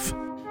have,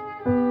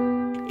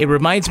 It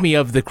reminds me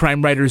of the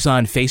Crime Writers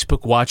on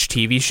Facebook Watch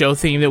TV show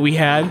theme that we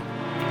had.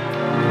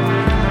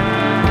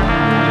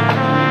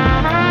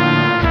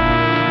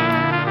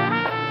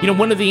 You know,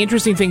 one of the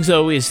interesting things,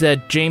 though, is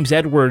that James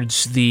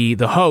Edwards, the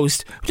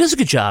host, who does a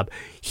good job,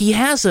 he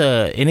has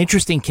an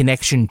interesting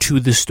connection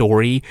to the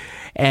story,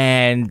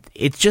 and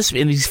it's just,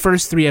 in these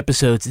first 3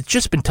 episodes, it's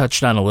just been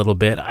touched on a little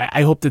bit.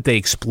 I hope that they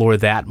explore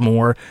that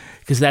more,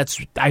 because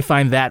I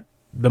find that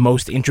the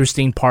most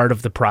interesting part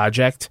of the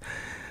project.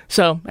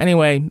 So,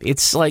 anyway,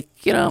 it's like,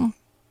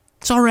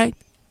 it's all right.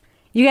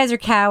 You guys are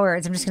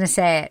cowards. I'm just going to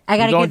say it. I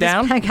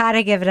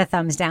gotta give it a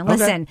thumbs down. Okay.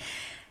 Listen.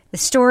 The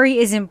story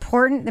is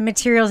important. The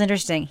material is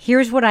interesting.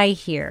 Here's what I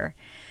hear.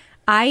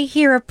 I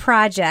hear a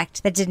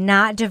project that did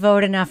not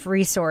devote enough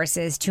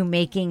resources to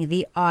making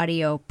the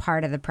audio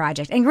part of the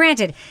project. And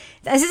granted,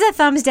 this is a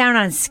thumbs down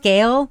on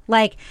scale.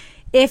 Like,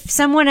 if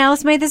someone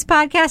else made this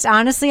podcast,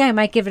 honestly, I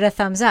might give it a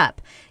thumbs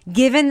up.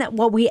 Given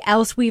what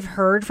else we've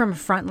heard from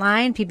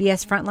Frontline,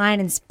 PBS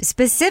Frontline, and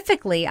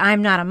specifically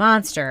I'm Not a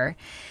Monster,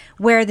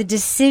 where the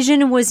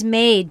decision was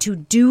made to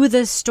do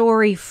the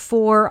story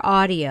for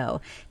audio,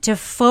 to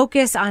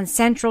focus on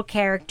central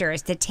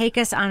characters, to take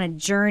us on a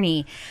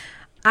journey.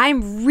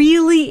 I'm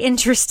really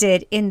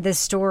interested in this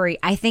story.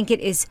 I think it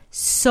is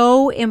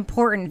so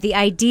important. The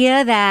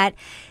idea that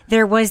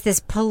there was this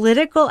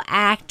political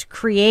act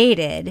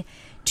created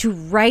to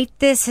right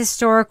this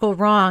historical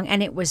wrong,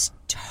 and it was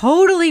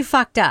totally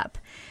fucked up.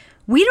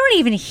 We don't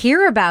even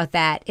hear about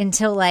that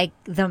until like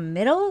the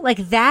middle.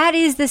 Like, that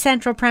is the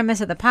central premise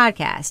of the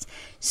podcast.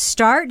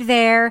 Start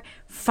there,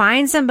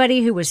 find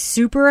somebody who was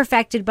super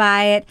affected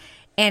by it,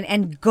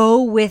 and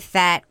go with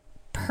that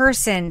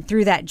person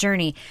through that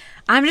journey.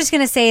 I'm just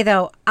going to say,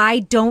 though,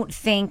 I don't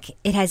think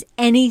it has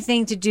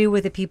anything to do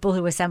with the people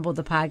who assembled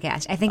the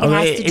podcast. I think it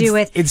has to do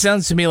with... It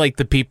sounds to me like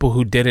the people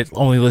who did it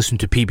only listened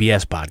to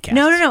PBS podcasts.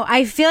 No.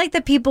 I feel like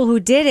the people who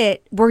did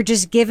it were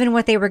just given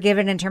what they were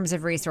given in terms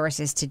of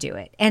resources to do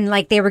it. And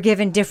like they were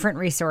given different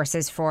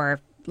resources for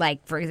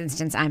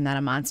instance, I'm Not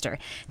a Monster.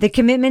 The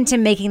commitment to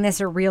making this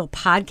a real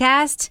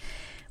podcast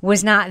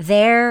was not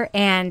there.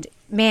 And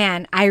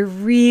man, I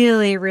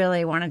really,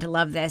 really wanted to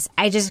love this.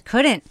 I just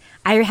couldn't.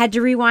 I had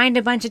to rewind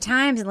a bunch of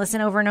times and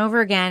listen over and over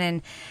again.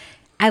 And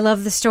I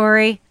love the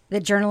story. The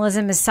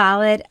journalism is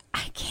solid.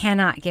 I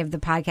cannot give the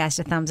podcast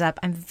a thumbs up.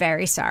 I'm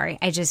very sorry.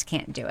 I just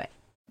can't do it.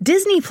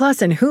 Disney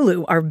Plus and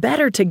Hulu are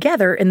better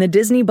together in the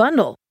Disney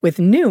Bundle with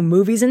new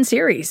movies and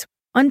series.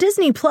 On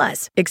Disney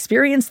Plus,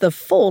 experience the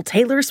full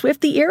Taylor Swift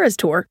The Eras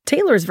Tour,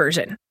 Taylor's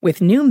version, with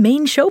new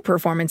main show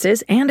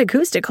performances and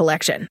acoustic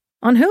collection.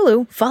 On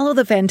Hulu, follow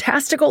the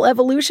fantastical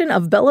evolution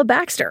of Bella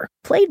Baxter,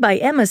 played by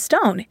Emma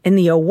Stone in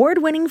the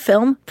award-winning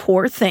film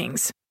Poor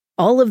Things.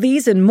 All of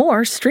these and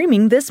more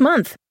streaming this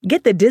month.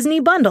 Get the Disney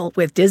Bundle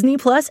with Disney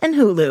Plus and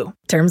Hulu.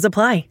 Terms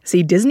apply.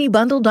 See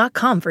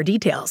DisneyBundle.com for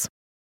details.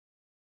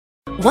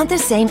 Want the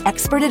same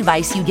expert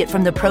advice you get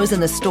from the pros in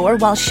the store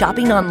while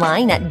shopping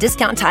online at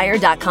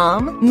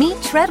DiscountTire.com?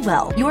 Meet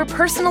Treadwell, your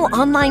personal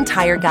online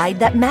tire guide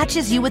that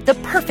matches you with the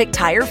perfect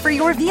tire for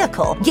your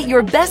vehicle. Get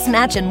your best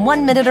match in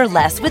 1 minute or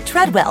less with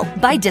Treadwell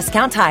by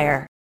Discount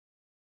Tire.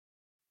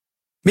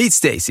 Meet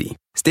Stacy.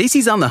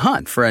 Stacy's on the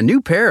hunt for a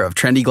new pair of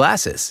trendy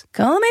glasses.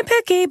 Call me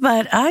picky,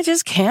 but I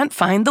just can't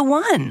find the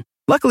one.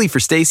 Luckily for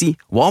Stacy,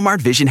 Walmart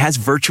Vision has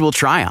virtual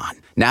try-on.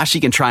 Now she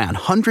can try on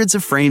hundreds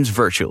of frames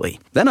virtually,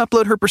 then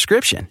upload her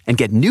prescription and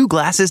get new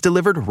glasses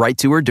delivered right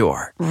to her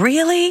door.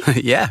 Really?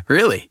 Yeah,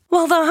 really.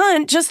 Well, the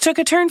hunt just took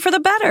a turn for the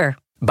better.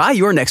 Buy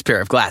your next pair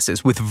of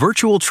glasses with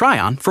virtual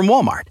try-on from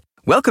Walmart.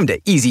 Welcome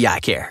to Easy Eye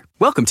Care.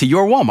 Welcome to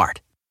your Walmart.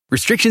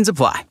 Restrictions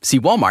apply. See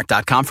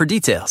walmart.com for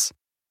details.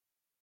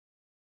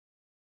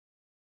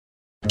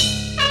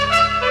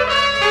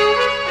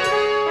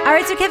 All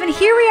right, so Kevin,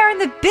 here we are in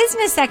the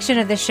business section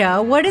of the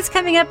show. What is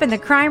coming up in the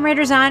Crime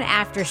Writers On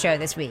After Show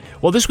this week?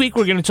 Well, this week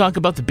we're going to talk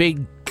about the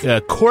big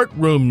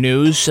courtroom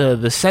news,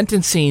 the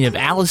sentencing of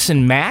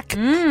Allison Mack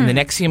in the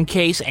NXIVM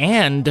case,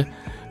 and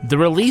the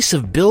release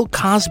of Bill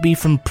Cosby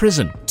from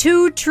prison.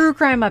 2 true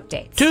crime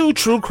updates. 2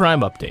 true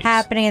crime updates.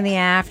 Happening in the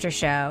after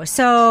show.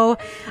 So,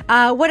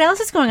 what else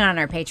is going on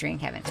our Patreon,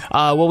 Kevin?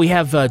 Well, we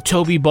have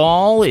Toby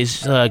Ball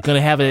is going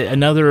to have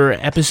another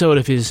episode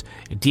of his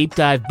Deep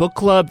Dive Book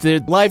Club.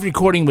 The live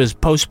recording was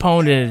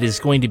postponed, and it is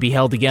going to be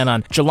held again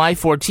on July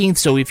 14th.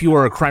 So if you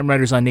are a Crime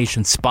Writers on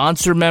Nation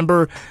sponsor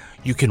member,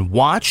 you can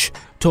watch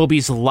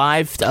Toby's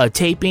live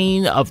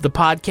taping of the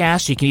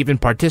podcast. You can even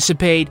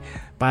participate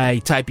by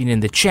typing in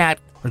the chat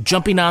or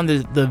jumping on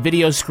the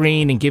video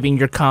screen and giving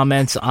your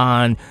comments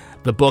on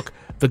the book,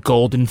 The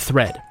Golden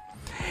Thread.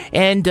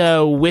 And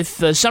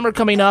with summer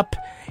coming up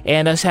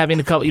and us having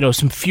a couple,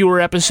 some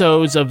fewer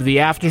episodes of the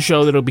after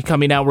show that'll be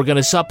coming out, we're going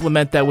to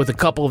supplement that with a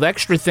couple of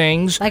extra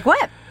things. Like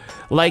what?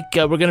 Like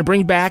we're going to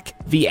bring back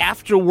the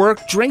after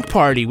work drink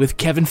party with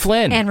Kevin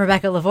Flynn. And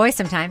Rebecca Lavoie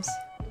sometimes.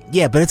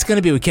 Yeah, but it's going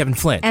to be with Kevin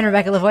Flynn. And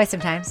Rebecca Lavoie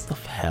sometimes. The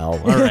hell?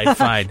 All right,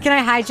 fine. Can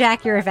I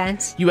hijack your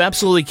event? You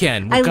absolutely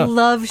can. I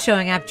love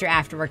showing up to your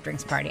after-work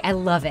drinks party. I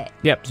love it.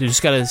 Yep, so you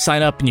just got to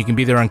sign up, and you can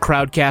be there on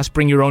Crowdcast.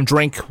 Bring your own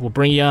drink. We'll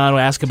bring you on.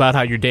 We'll ask about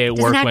how your day at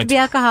work went. Doesn't have to be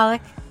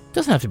alcoholic.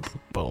 Doesn't have to.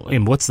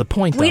 And what's the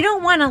point? We though?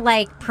 don't want to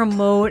like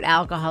promote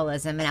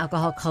alcoholism and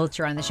alcohol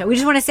culture on the show. We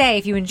just want to say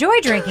if you enjoy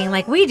drinking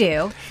like we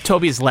do,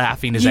 Toby's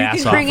laughing his you ass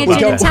can off. bring a about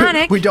gin that. and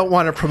tonic. We don't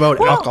want to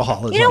promote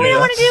alcoholism. You know what we don't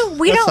want to do?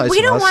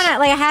 We don't want to.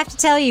 Like I have to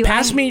tell you.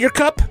 Pass me your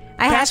cup.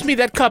 Pass me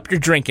that cup you're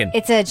drinking.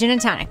 It's a gin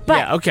and tonic. But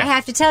Yeah, okay. I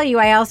have to tell you,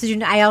 I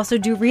also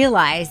do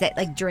realize that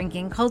like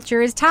drinking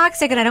culture is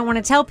toxic, and I don't want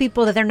to tell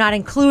people that they're not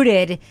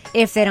included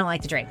if they don't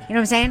like to drink. You know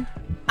what I'm saying?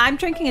 I'm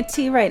drinking a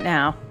tea right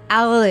now.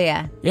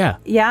 Hallelujah. Yeah.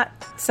 Yeah.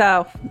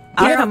 So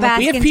We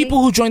have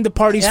people who joined the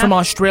parties from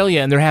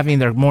Australia, and they're having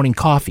their morning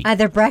coffee.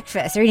 Their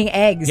breakfast. They're eating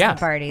eggs at the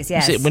parties.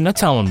 Yes. We're not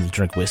telling them to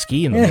drink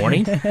whiskey in the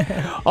morning.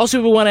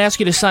 Also, we want to ask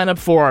you to sign up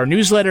for our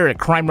newsletter at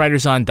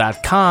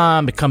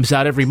crimewriterson.com. It comes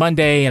out every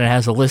Monday, and it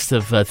has a list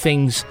of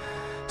things,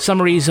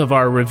 summaries of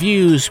our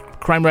reviews,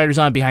 Crime Writers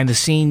On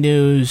behind-the-scene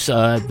news.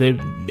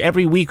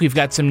 Every week we've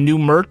got some new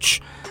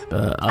merch.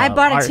 I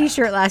bought a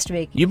T-shirt last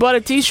week. You bought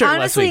a T-shirt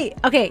last week?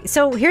 Honestly, okay,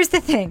 so here's the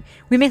thing.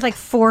 We make like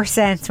 4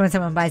 cents when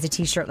someone buys a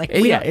T-shirt. Like,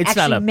 we don't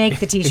actually make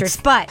the T-shirts.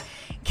 But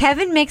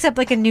Kevin makes up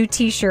like a new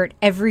T-shirt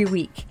every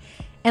week.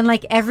 And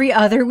like every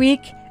other week,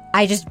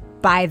 I just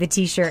buy the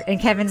T-shirt. And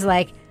Kevin's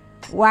like,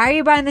 why are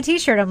you buying the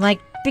T-shirt? I'm like,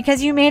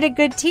 because you made a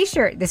good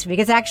T-shirt this week.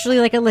 It's actually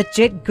like a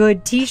legit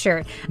good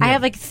T-shirt. I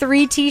have like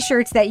 3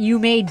 T-shirts that you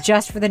made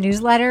just for the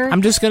newsletter.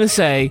 I'm just going to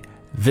say,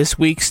 this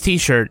week's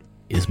T-shirt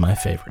is my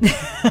favorite.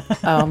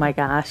 Oh my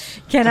gosh.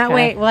 Cannot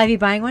wait. Will I be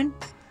buying one?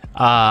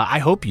 I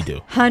hope you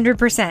do.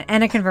 100%.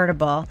 And a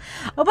convertible.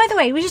 Oh, by the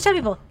way, we should tell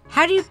people,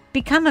 how do you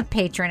become a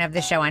patron of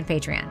the show on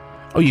Patreon?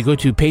 Oh, you go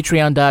to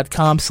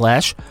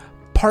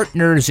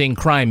patreon.com/Partners in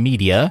Crime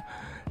Media.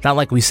 Not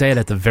like we say it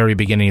at the very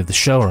beginning of the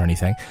show or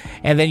anything.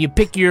 And then you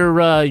pick your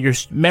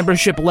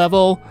membership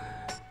level,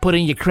 put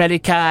in your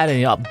credit card,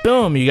 and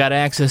boom, you got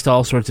access to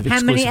all sorts of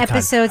exclusive content. How many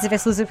episodes of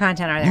exclusive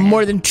content are there?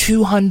 More than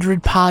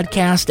 200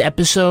 podcast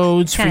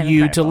episodes for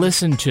you to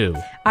listen to.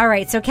 All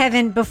right, so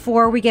Kevin,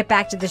 before we get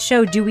back to the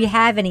show, do we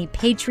have any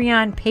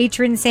Patreon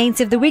patron saints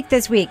of the week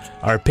this week?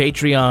 Our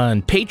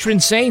Patreon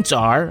patron saints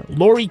are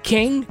Lori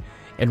King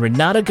and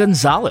Renata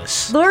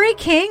Gonzalez. Lori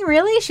King,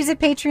 really? She's a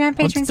Patreon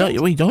patron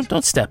saint? Wait,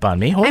 don't step on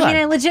me. Hold on. I mean,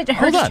 I legit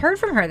heard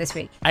from her this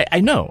week.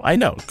 I know,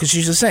 because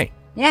she's a saint.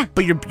 Yeah.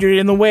 But you're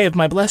in the way of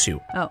my bless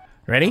you. Oh.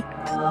 Ready?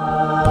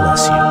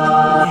 Bless you.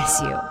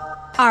 Bless you.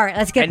 All right,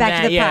 let's get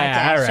back to the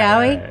podcast,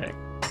 shall we?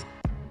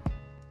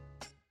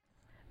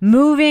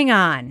 Moving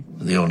on.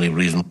 The only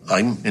reason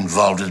I'm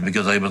involved is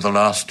because I was the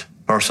last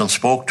person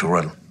spoke to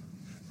her,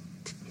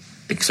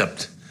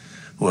 except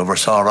whoever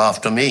saw her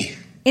after me.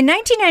 In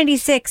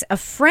 1996, a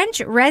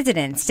French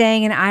resident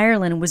staying in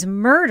Ireland was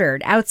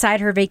murdered outside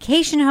her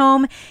vacation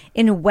home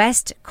in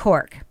West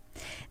Cork.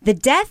 The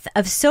death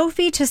of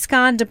Sophie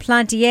Toscan de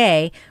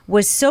Plantier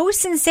was so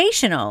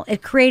sensational,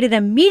 it created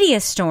a media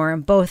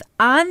storm both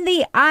on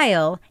the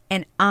Isle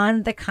and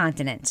on the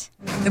continent.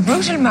 The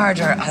brutal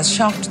murder has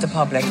shocked the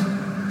public.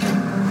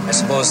 I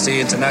suppose the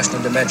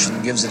international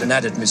dimension gives it an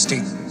added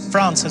mystique.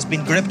 France has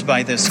been gripped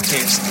by this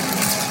case.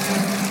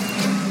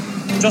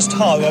 Just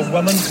how a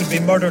woman could be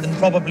murdered in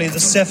probably the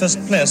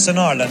safest place in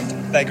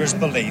Ireland beggars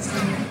belief.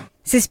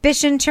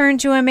 Suspicion turned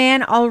to a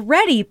man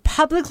already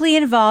publicly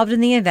involved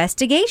in the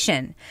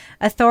investigation.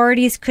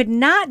 Authorities could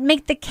not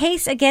make the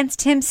case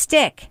against him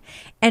stick.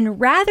 And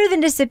rather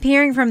than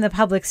disappearing from the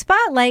public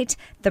spotlight,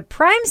 the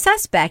prime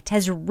suspect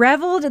has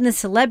reveled in the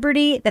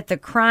celebrity that the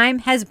crime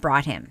has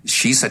brought him.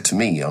 She said to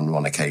me on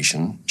one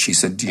occasion, she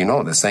said, do you know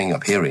what they're saying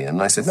up here, Ian?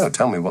 And I said, no,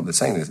 tell me what they're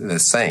saying. They're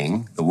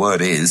saying, the word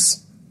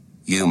is,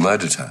 you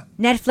murdered her.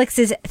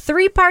 Netflix's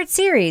 3-part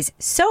series,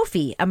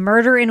 Sophie, A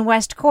Murder in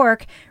West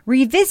Cork,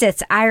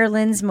 revisits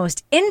Ireland's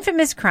most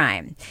infamous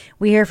crime.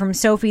 We hear from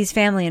Sophie's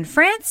family in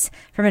France,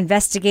 from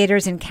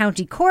investigators in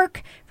County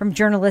Cork, from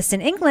journalists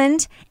in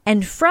England,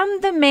 and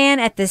from the man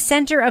at the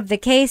center of the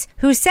case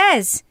who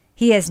says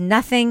he has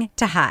nothing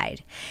to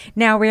hide.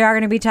 Now we are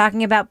going to be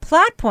talking about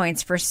plot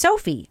points for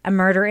Sophie, A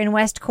Murder in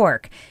West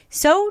Cork.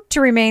 So, to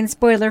remain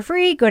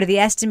spoiler-free, go to the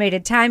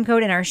estimated time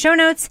code in our show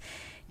notes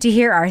to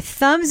hear our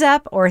thumbs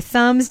up or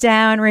thumbs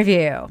down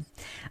review.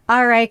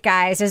 All right,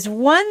 guys, there's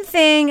one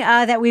thing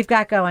that we've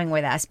got going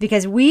with us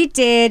because we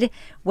did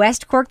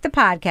West Cork the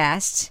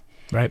podcast.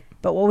 Right.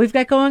 But what we've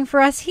got going for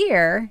us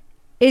here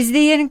is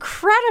the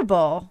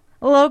incredible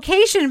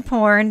location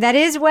porn that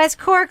is West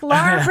Cork.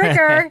 Laura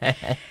Bricker,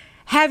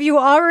 have you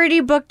already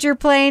booked your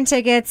plane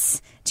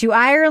tickets to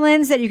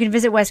Ireland so that you can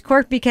visit West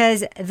Cork?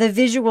 Because the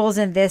visuals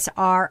in this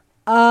are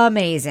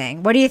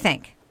amazing. What do you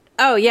think?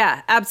 Oh,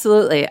 yeah,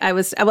 absolutely.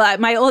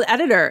 My old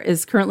editor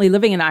is currently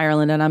living in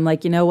Ireland, and I'm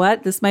like, you know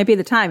what? This might be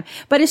the time.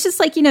 But it's just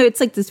like, it's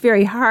like this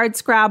very hard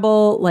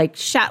Scrabble, like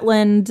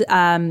Shetland,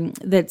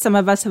 that some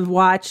of us have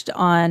watched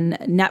on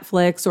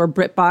Netflix or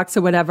BritBox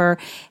or whatever.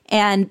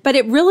 But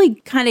it really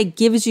kind of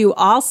gives you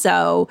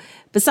also,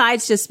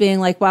 besides just being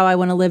like, wow, I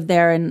want to live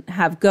there and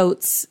have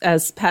goats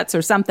as pets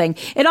or something.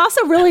 It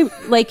also really,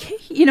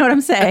 like, you know what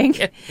I'm saying?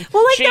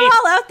 Well, like, they're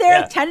all out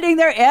there tending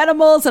their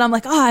animals. And I'm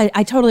like, oh,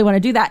 I totally want to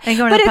do that. And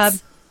going to the pub.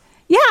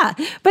 Yeah.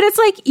 But it's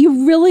like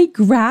you really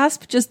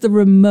grasp just the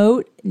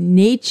remote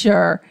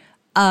nature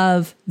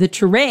of the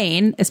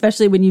terrain,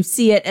 especially when you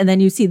see it and then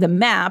you see the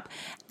map.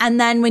 And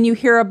then when you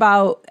hear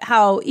about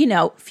how,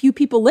 few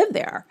people live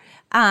there.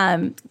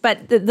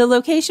 But the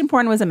location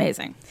porn was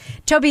amazing.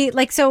 Toby,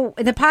 so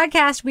in the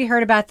podcast, we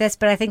heard about this,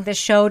 but I think the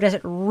show does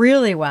it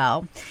really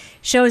well.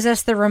 Shows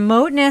us the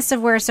remoteness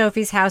of where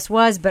Sophie's house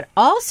was, but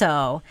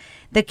also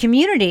the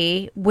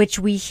community, which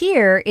we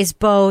hear is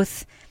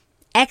both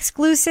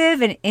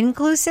exclusive and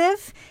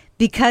inclusive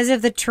because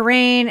of the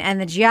terrain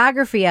and the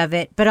geography of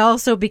it, but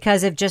also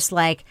because of just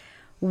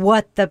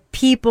what the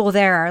people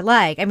there are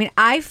like. I mean,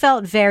 I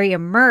felt very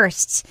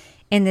immersed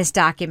in this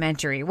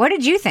documentary. What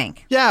did you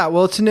think? Yeah,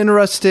 well, it's an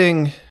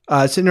interesting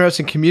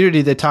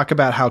community. They talk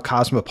about how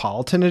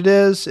cosmopolitan it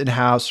is and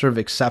how sort of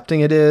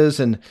accepting it is.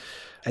 And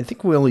I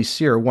think we only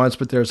see her once,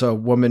 but there's a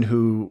woman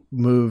who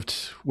moved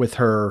with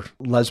her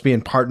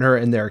lesbian partner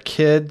and their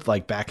kid,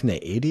 back in the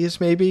 80s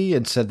maybe,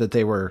 and said that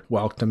they were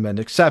welcome and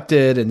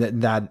accepted, and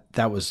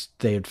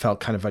they had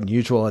felt kind of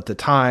unusual at the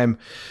time.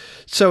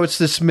 So it's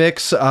this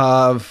mix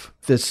of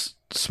this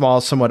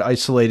small, somewhat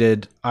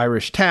isolated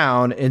Irish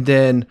town, and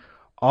then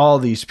all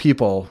these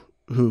people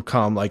who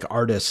come, like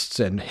artists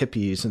and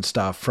hippies and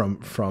stuff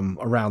from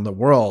around the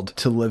world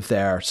to live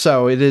there.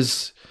 So it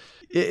is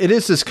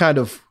this kind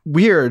of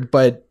weird,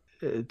 but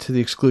to the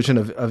exclusion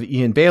of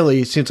Ian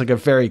Bailey, seems like a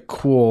very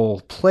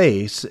cool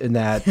place in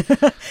that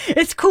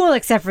it's cool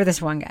except for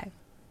this one guy.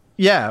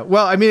 Yeah,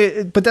 well, I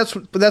mean, but that's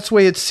the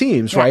way it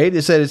seems, right?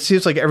 Is that it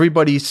seems like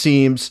everybody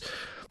seems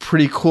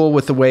pretty cool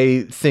with the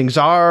way things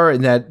are,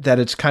 and that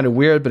it's kind of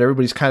weird, but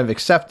everybody's kind of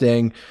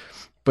accepting.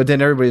 But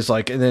then everybody's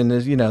and then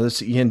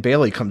this Ian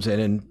Bailey comes in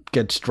and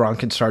gets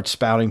drunk and starts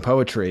spouting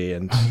poetry,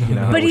 and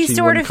but he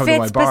sort of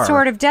fits, but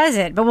sort of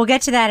doesn't. But we'll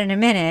get to that in a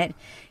minute.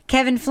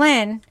 Kevin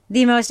Flynn,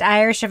 the most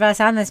Irish of us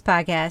on this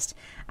podcast,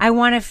 I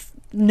want to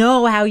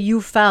know how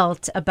you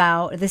felt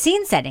about the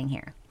scene setting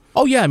here.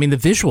 Oh, yeah. I mean, the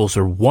visuals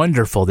are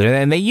wonderful there,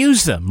 and they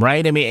use them,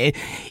 right? I mean,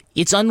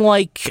 it's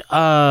unlike,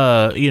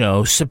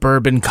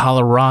 suburban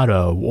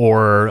Colorado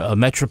or a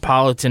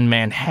metropolitan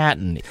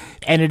Manhattan.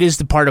 And it is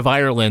the part of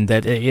Ireland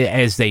that,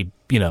 as they,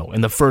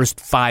 in the first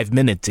 5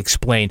 minutes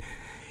explain,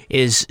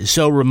 is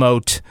so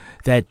remote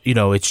that,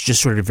 it's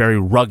just sort of very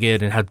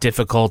rugged, and how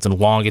difficult and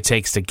long it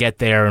takes to get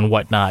there and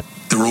whatnot.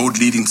 The road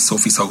leading to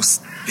Sophie's house,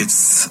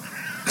 it's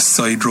a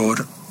side road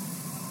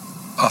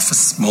off a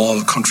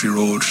small country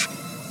road.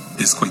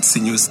 Is quite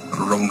sinuous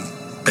around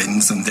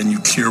bends, and then you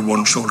clear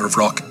one shoulder of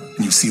rock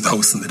and you see the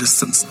house in the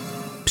distance.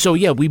 So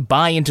yeah, we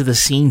buy into the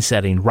scene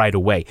setting right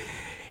away.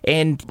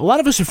 And a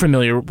lot of us are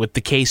familiar with the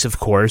case, of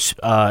course,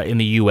 in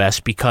the U.S.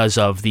 because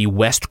of the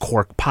West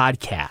Cork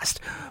podcast.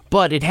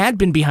 But it had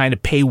been behind a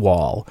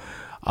paywall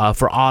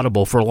for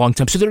Audible for a long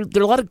time. So there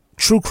are a lot of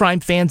true crime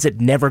fans that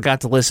never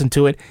got to listen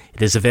to it.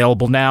 It is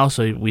available now,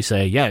 so we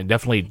say, yeah,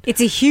 definitely. It's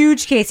a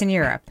huge case in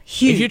Europe. A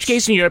huge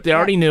case in Europe. They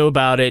already knew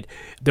about it.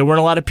 There weren't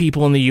a lot of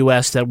people in the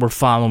U.S. that were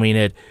following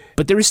it.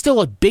 But there is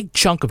still a big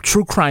chunk of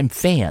true crime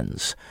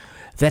fans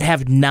that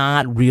have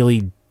not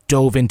really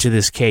dove into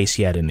this case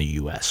yet in the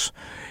U.S.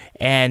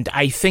 And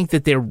I think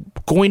that they're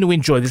going to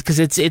enjoy this because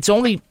it's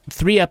only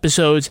 3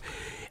 episodes.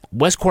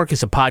 West Cork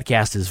as a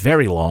podcast is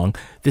very long.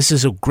 This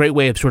is a great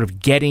way of sort of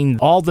getting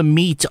all the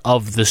meat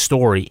of the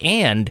story.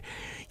 And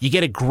you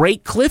get a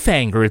great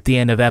cliffhanger at the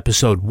end of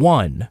episode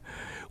 1,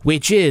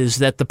 which is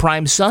that the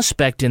prime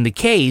suspect in the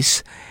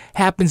case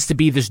happens to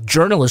be this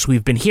journalist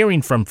we've been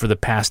hearing from for the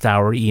past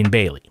hour, Ian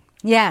Bailey.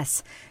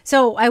 Yes.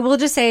 So I will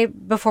just say,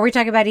 before we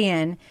talk about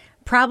Ian,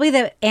 probably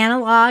the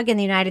analog in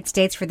the United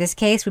States for this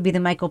case would be the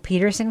Michael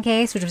Peterson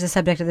case, which was the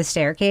subject of The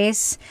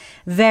Staircase.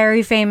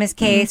 Very famous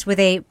case with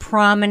a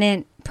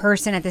prominent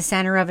person at the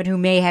center of it who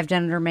may have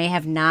done it or may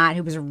have not,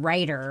 who was a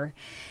writer,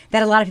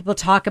 that a lot of people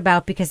talk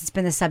about because it's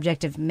been the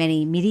subject of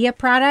many media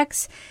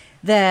products.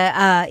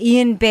 The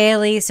Ian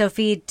Bailey,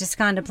 Sophie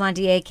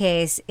Descon-du-Plantier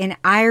case in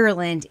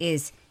Ireland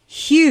is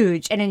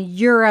huge, and in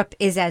Europe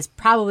is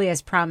probably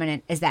as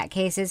prominent as that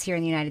case is here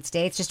in the United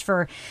States, just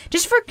for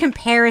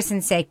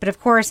comparison's sake. But of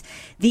course,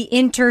 the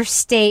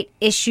interstate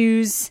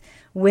issues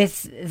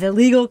with the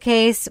legal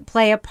case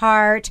play a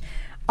part.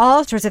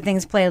 All sorts of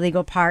things play a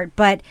legal part.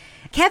 But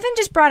Kevin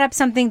just brought up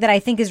something that I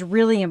think is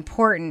really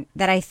important,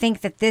 that I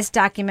think that this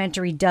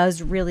documentary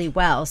does really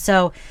well.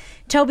 So,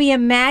 Toby,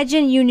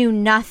 imagine you knew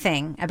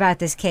nothing about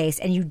this case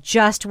and you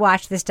just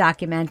watched this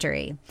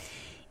documentary.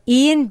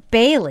 Ian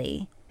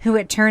Bailey, who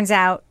it turns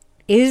out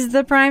is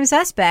the prime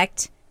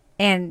suspect,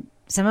 and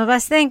some of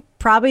us think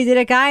probably did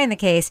a guy in the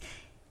case,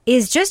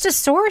 is just a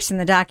source in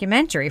the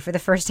documentary for the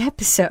first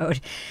episode.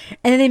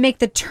 And then they make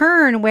the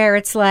turn where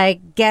it's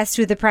like, guess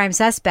who the prime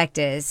suspect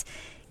is.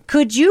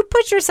 Could you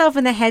put yourself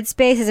in the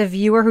headspace as a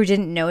viewer who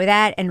didn't know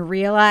that and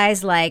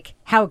realize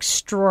how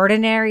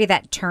extraordinary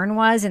that turn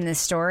was in this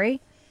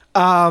story?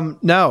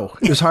 No,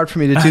 it was hard for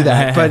me to do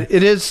that,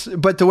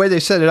 but the way they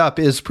set it up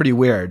is pretty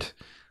weird.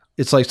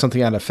 It's like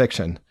something out of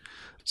fiction.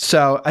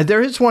 So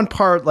there is one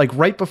part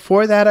right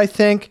before that, I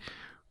think,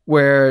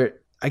 where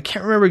I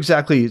can't remember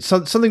exactly.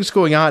 Something's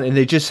going on, and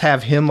they just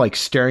have him like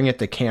staring at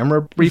the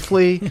camera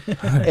briefly.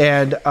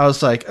 And I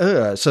was like,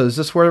 ugh, so is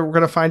this where we're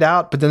going to find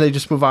out? But then they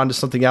just move on to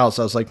something else.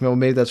 I was like, no,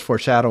 maybe that's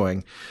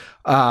foreshadowing.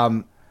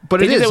 But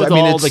they it is. With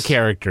all the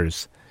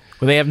characters.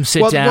 When they have them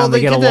sit down, they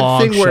get a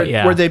long thing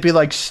where they'd be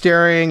like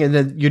staring, and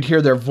then you'd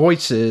hear their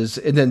voices,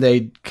 and then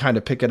they'd kind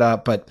of pick it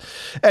up. But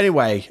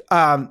anyway,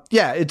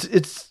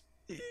 it's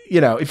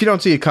if you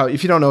don't see it come,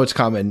 if you don't know it's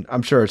coming,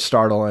 I'm sure it's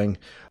startling.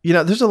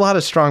 There's a lot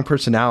of strong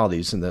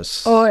personalities in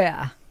this. Oh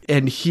yeah,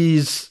 and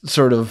he's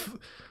sort of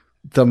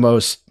the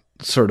most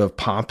sort of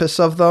pompous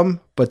of them,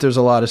 but there's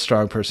a lot of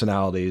strong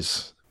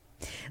personalities.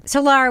 So,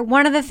 Laura,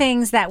 one of the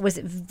things that was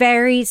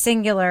very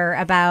singular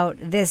about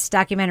this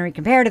documentary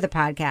compared to the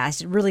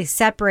podcast, it really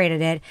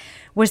separated it,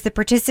 was the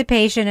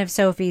participation of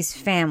Sophie's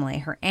family,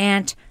 her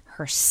aunt,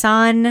 her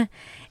son,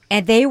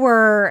 and they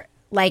were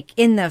like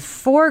in the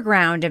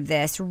foreground of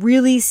this,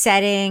 really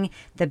setting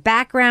the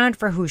background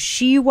for who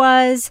she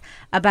was,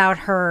 about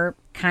her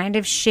kind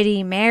of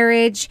shitty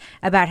marriage,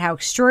 about how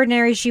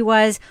extraordinary she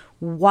was,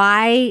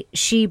 why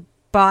she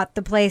bought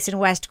the place in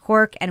West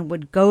Cork and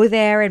would go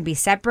there and be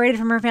separated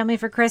from her family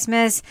for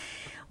Christmas.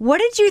 What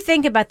did you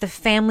think about the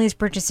family's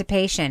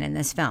participation in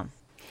this film?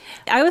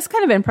 I was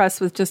kind of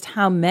impressed with just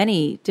how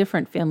many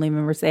different family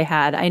members they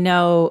had. I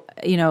know,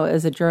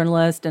 as a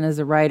journalist and as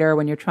a writer,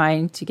 when you're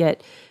trying to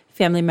get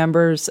family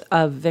members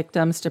of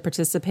victims to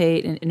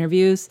participate in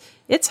interviews,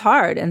 it's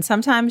hard. And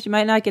sometimes you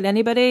might not get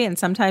anybody, and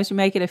sometimes you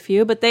might get a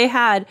few. But they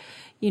had,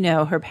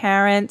 her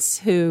parents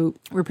who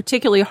were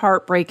particularly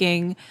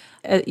heartbreaking,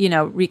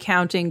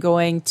 recounting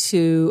going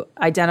to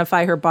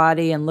identify her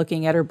body and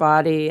looking at her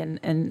body,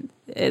 and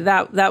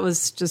that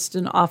was just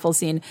an awful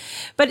scene.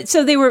 But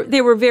so they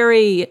were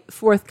very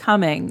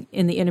forthcoming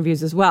in the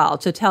interviews as well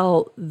to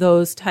tell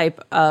those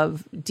type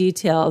of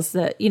details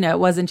that, it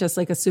wasn't just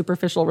like a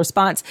superficial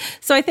response.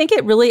 So I think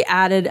it really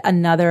added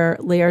another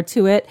layer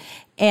to it.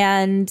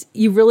 And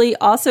you really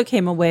also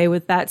came away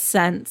with that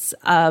sense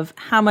of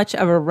how much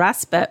of a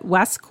respite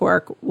West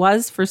Cork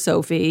was for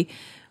Sophie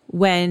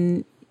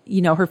when,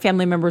 her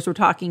family members were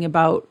talking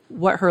about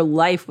what her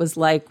life was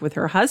like with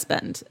her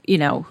husband,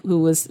 who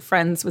was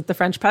friends with the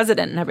French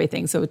president and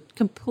everything. So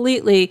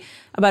completely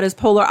about as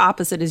polar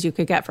opposite as you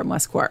could get from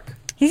West Cork.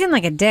 He seemed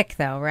like a dick,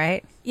 though,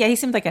 right? Yeah, he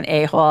seemed like an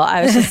a-hole.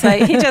 I was just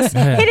like, he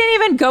didn't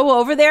even go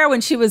over there when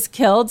she was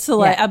killed.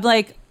 So I'm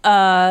like,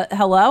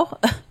 hello?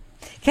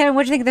 Kevin,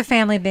 what do you think of the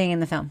family being in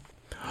the film?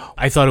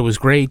 I thought it was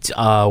great.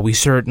 We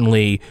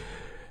certainly,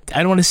 I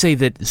don't want to say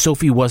that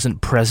Sophie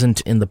wasn't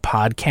present in the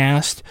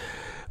podcast,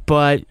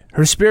 but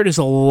her spirit is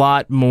a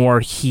lot more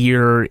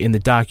here in the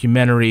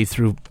documentary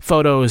through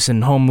photos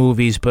and home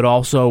movies, but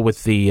also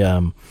with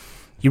the,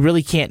 you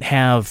really can't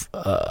have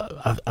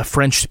a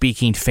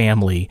French-speaking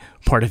family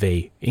part of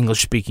a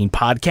English-speaking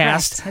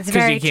podcast. Right. It's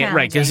very challenging.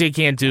 Right, because you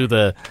can't do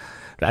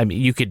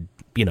you could,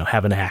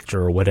 have an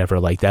actor or whatever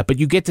like that, but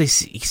you get to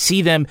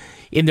see them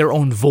in their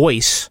own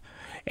voice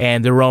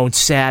and their own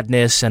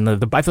sadness, and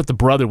I thought the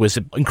brother was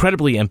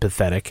incredibly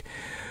empathetic.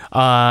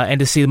 And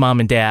to see the mom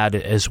and dad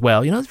as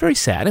well, it's very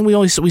sad. And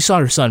we saw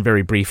her son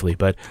very briefly,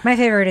 but my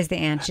favorite is the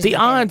aunt. The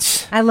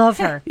aunt, I love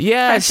her.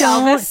 Yes,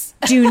 Elvis.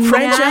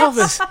 French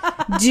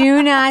Elvis.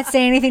 Do not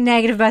say anything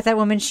negative about that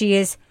woman. She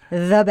is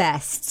the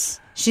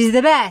best. She's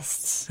the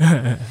best.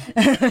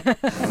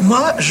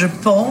 Moi, je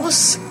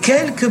pense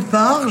quelque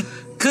part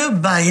que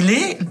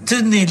Bailey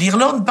tenait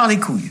l'Irlande par les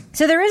couilles.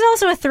 So there is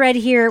also a thread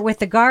here with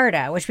the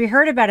Garda, which we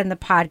heard about in the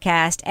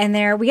podcast,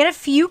 and we get a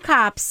few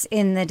cops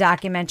in the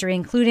documentary,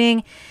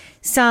 including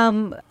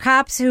some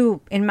cops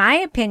who, in my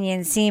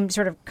opinion, seemed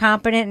sort of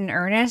competent and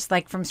earnest,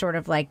 like from sort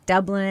of like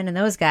Dublin and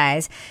those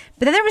guys.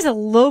 But then there was a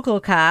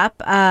local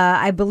cop,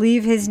 I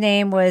believe his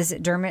name was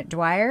Dermot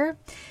Dwyer,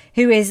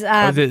 who is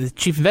the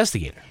chief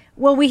investigator.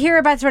 Well, we hear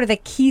about sort of the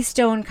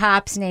Keystone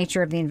Cops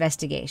nature of the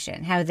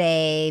investigation, how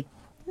they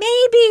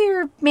maybe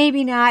or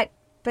maybe not,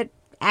 but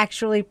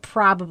actually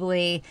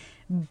probably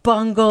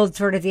bungled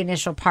sort of the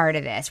initial part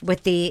of this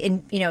with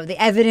the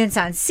evidence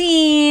on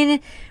scene,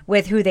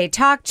 with who they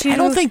talked to. I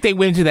don't think they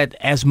went into that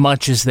as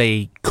much as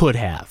they could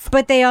have.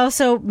 But they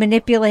also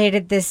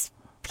manipulated this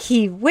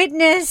key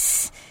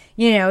witness.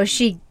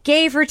 She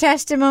gave her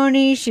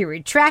testimony. She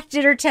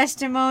retracted her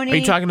testimony. Are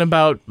you talking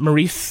about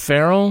Marie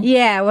Farrell?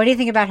 Yeah. What do you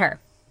think about her?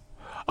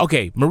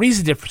 Okay, Marie's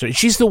a different story.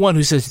 She's the one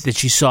who says that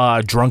she saw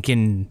a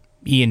drunken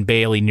Ian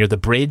Bailey near the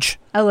bridge.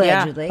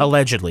 Allegedly. Yeah.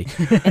 Allegedly.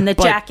 In the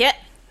jacket.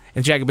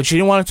 But she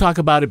didn't want to talk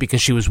about it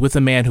because she was with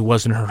a man who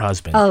wasn't her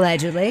husband.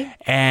 Allegedly.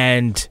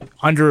 And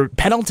under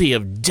penalty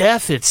of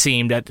death, it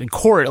seemed, at the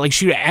court, like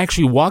she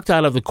actually walked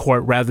out of the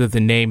court rather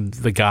than name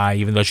the guy,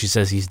 even though she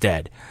says he's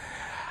dead.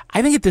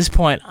 I think at this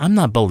point, I'm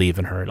not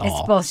believing her at all.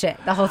 It's bullshit.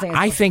 The whole thing is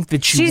bullshit. I think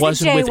that she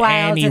wasn't with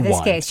anyone. She's the Jay Wilds of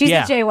this case. She's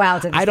the Jay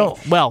Wilds of this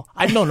case. Well,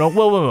 I don't know.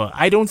 Whoa.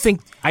 I don't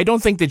think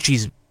that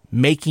she's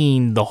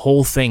making the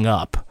whole thing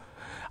up.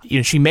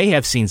 She may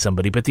have seen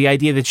somebody, but the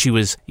idea that she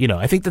was,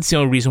 I think that's the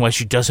only reason why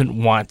she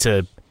doesn't want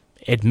to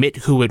admit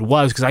who it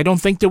was, because I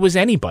don't think there was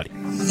anybody.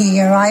 He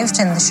arrived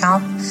in the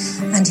shop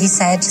and he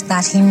said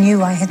that he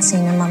knew I had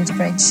seen him on the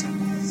bridge.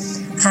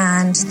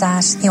 and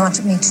that he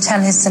wanted me to tell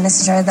his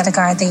solicitor that a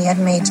Gardaí had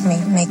made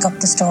me make up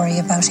the story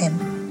about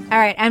him. All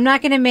right, I'm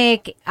not going to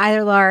make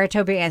either Laura or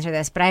Toby answer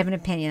this, but I have an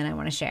opinion I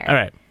want to share. All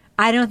right.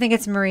 I don't think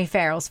it's Marie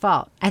Farrell's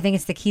fault. I think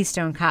it's the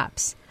Keystone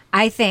Cops.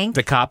 I think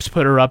the cops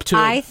put her up to it.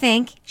 I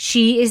think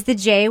she is the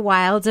Jay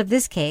Wilds of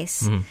this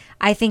case. Mm-hmm.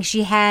 I think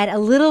she had a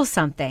little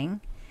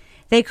something.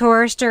 They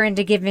coerced her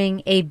into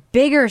giving a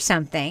bigger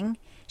something.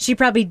 She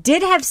probably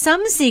did have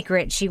some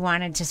secret she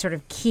wanted to sort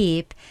of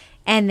keep,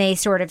 and they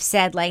sort of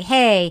said, like,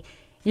 hey,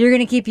 you're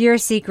going to keep your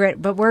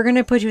secret, but we're going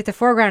to put you at the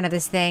foreground of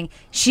this thing.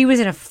 She was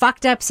in a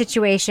fucked up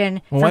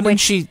situation. Well, why didn't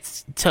she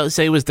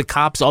say it was the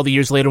cops all the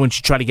years later when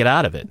she tried to get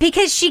out of it?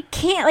 Because she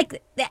can't,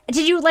 like,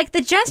 did you, like, the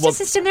justice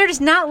system there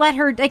does not let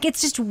her, like, it's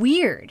just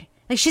weird.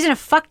 Like, she's in a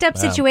fucked up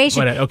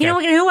situation. Okay. You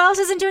know who else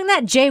isn't doing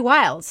that? Jay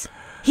Wilds.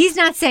 He's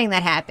not saying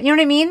that happened. You know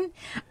what I mean?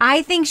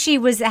 I think she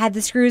had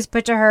the screws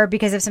put to her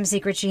because of some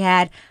secret she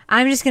had.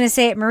 I'm just going to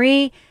say it,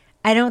 Marie,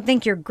 I don't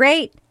think you're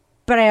great.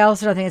 But I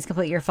also don't think it's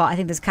completely your fault. I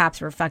think those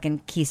cops were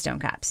fucking Keystone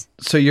Cops.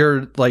 So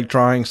you're like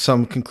drawing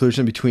some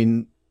conclusion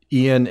between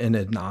Ian and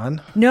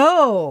Adnan?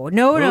 No.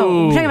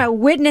 I'm talking about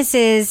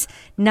witnesses,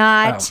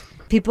 not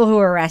people who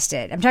are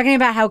arrested. I'm talking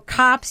about how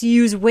cops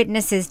use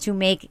witnesses to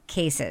make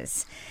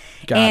cases.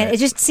 It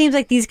just seems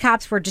like these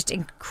cops were just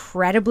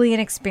incredibly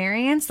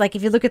inexperienced. Like,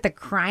 if you look at the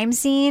crime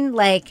scene,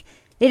 like,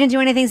 they didn't do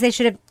anything they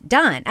should have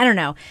done. I don't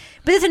know.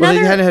 But there's another...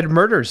 Well, they had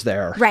murders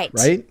there. Right?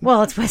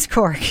 Well, it's West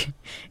Cork.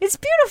 It's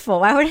beautiful.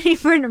 Why would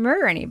anyone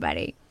murder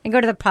anybody? And go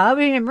to the pub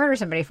and murder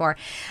somebody for?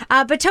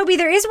 But, Toby,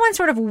 there is one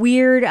sort of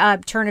weird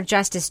turn of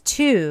justice,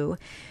 too,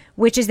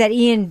 which is that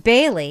Ian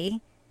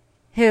Bailey,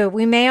 who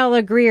we may all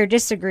agree or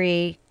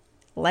disagree,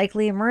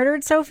 likely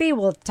murdered Sophie.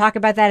 We'll talk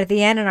about that at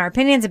the end and our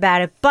opinions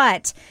about it.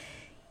 But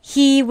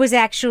he was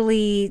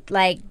actually,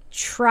 like,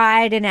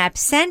 tried in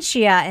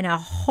absentia in a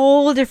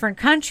whole different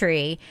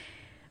country,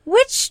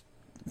 which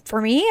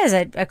for me as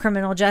a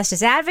criminal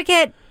justice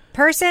advocate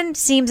person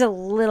seems a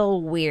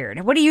little weird.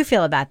 What do you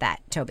feel about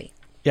that, Toby?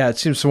 Yeah, it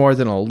seems more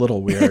than a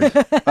little weird.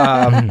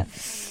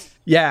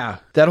 Yeah,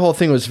 that whole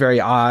thing was very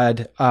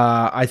odd.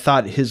 I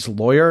thought his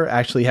lawyer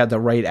actually had the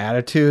right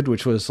attitude,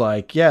 which was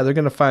like, yeah, they're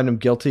going to find him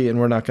guilty and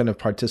we're not going to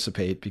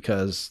participate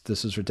because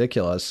this is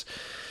ridiculous.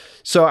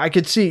 So I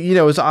could see,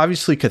 it was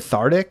obviously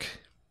cathartic.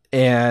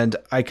 And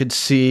I could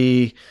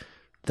see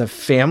the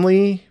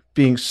family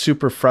being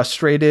super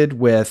frustrated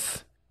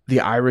with the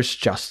Irish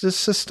justice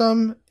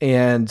system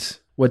and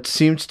what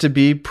seems to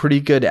be pretty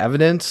good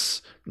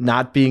evidence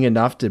not being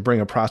enough to bring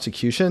a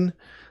prosecution.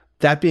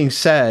 That being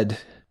said,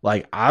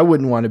 like, I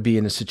wouldn't want to be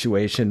in a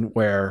situation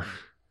where,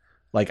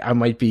 like, I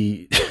might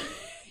be,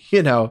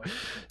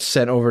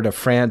 sent over to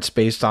France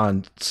based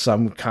on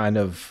some kind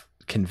of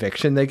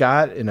conviction they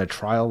got in a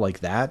trial like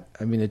that.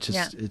 I mean, it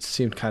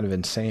seemed kind of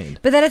insane.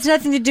 But that has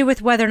nothing to do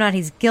with whether or not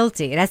he's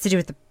guilty. It has to do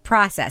with the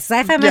process.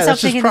 I find myself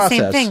thinking the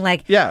same thing.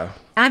 Like,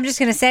 I'm just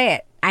going to say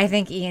it. I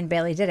think Ian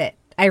Bailey did it.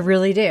 I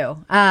really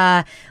do.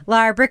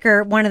 Laura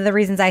Bricker, one of the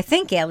reasons I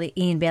think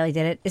Ian Bailey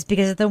did it is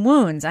because of the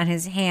wounds on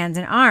his hands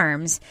and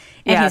arms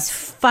and his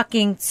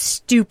fucking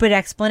stupid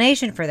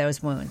explanation for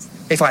those wounds.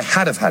 If I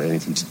had have had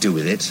anything to do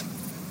with it,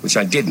 which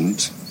I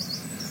didn't,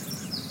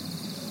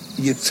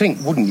 you'd think,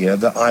 wouldn't you,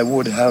 that I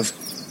would have,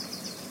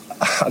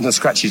 and the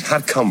scratches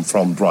had come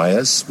from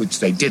briars, which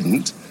they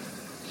didn't.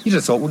 You'd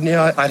have thought, wouldn't you,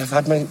 I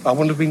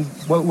wouldn't have been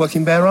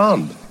working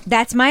bare-armed.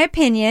 That's my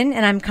opinion,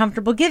 and I'm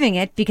comfortable giving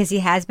it because he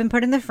has been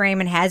put in the frame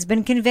and has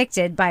been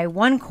convicted by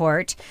one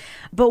court.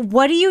 But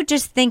what do you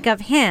just think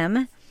of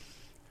him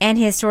and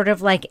his sort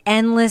of like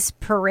endless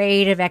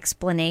parade of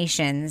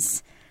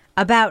explanations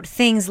about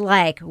things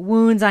like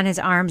wounds on his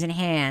arms and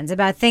hands,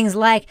 about things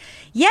like,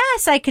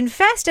 yes, I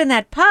confessed in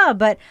that pub,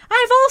 but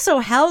I've also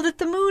held at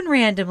the moon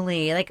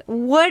randomly. Like,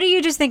 what do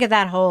you just think of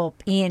that whole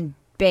Ian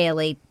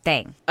Bailey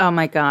thing? Oh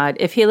my God.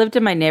 If he lived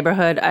in my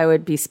neighborhood, I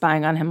would be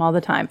spying on him all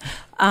the time.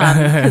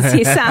 Because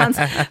he sounds,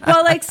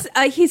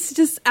 he's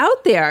just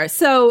out there.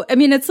 So, I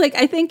mean, it's like,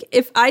 I think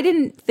if I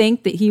didn't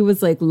think that he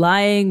was like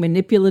lying,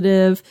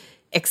 manipulative,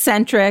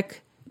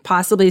 eccentric,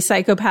 possibly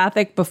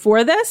psychopathic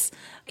before this,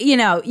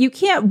 you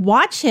can't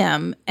watch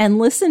him and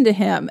listen to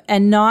him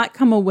and not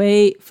come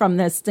away from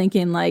this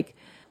thinking like,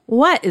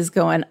 what is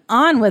going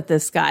on with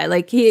this guy?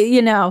 Like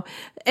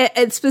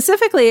and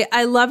specifically,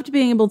 I loved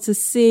being able to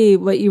see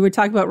what you were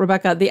talking about,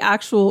 Rebecca, the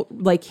actual,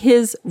 like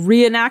his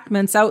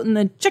reenactments out in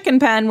the chicken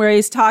pen where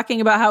he's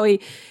talking about how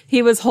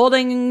he was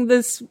holding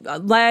this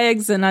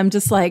legs. And I'm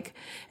just like,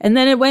 and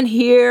then it went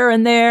here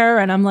and there.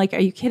 And I'm like, are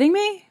you kidding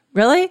me?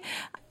 Really?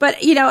 But,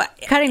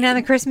 cutting down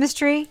the Christmas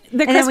tree.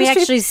 Then we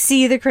actually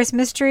see the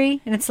Christmas tree.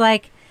 And it's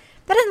like,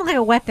 that doesn't look like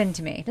a weapon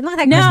to me. It doesn't look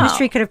like that Christmas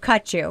tree could have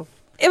cut you.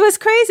 It was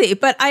crazy.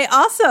 But I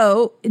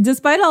also,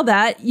 despite all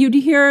that, you'd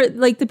hear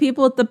like the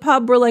people at the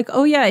pub were like,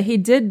 oh yeah, he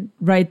did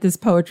write this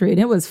poetry and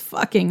it was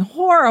fucking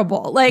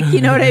horrible. Like, you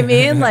know what I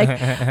mean? Like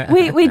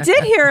we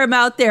did hear him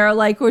out there,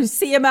 like, or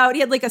see him out. He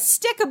had like a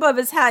stick above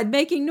his head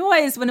making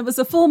noise when it was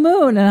a full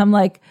moon. And I'm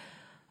like,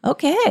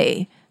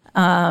 okay.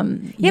 But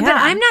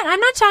I'm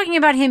not talking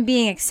about him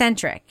being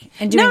eccentric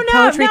and doing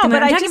poetry.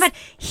 But I'm talking about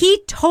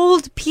he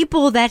told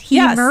people that he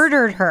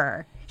murdered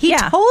her. He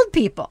told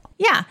people.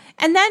 Yeah.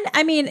 And then,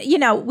 I mean,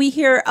 we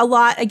hear a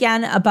lot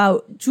again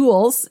about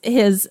Jules,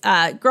 his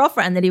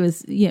girlfriend that he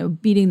was,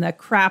 beating the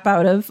crap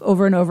out of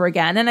over and over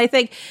again. And I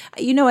think,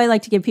 I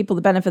like to give people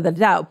the benefit of the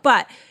doubt.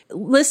 But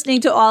listening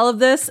to all of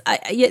this,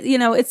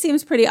 it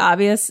seems pretty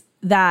obvious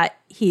that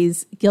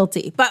he's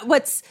guilty. But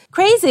what's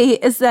crazy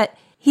is that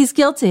he's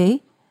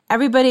guilty.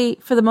 Everybody,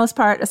 for the most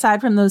part,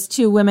 aside from those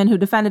two women who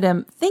defended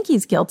him, think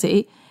he's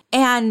guilty.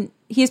 And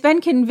he's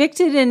been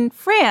convicted in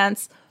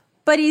France,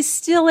 but he's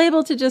still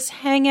able to just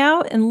hang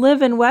out and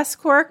live in West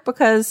Cork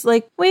because,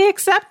 we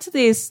accept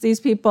these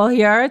people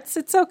here. It's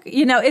okay.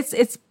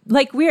 It's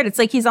like weird. It's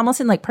like he's almost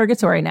in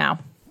purgatory now.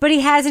 But he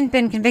hasn't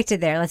been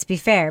convicted there. Let's be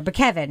fair. But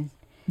Kevin,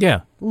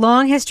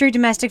 long history of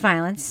domestic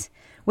violence,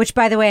 which,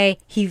 by the way,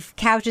 he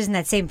couches in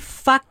that same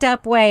fucked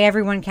up way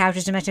everyone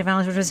couches domestic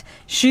violence, which was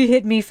she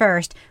hit me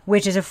first,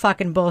 which is a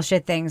fucking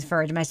bullshit thing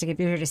for a domestic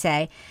abuser to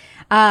say.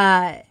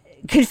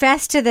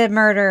 Confessed to the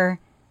murder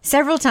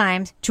several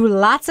times to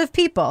lots of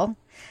people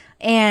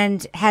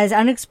and has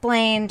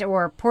unexplained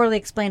or poorly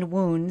explained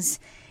wounds.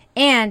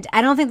 And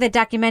I don't think the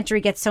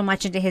documentary gets so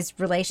much into his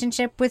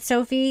relationship with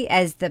Sophie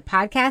as the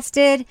podcast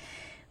did.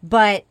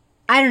 But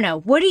I don't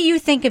know. What do you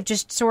think of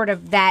just sort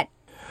of that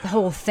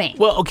whole thing?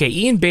 Well, okay,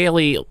 Ian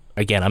Bailey,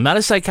 again, I'm not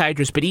a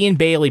psychiatrist, but Ian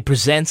Bailey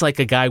presents like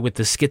a guy with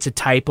the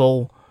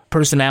schizotypal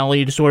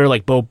personality disorder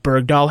like Bo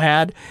Bergdahl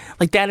had.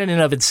 Like that in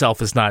and of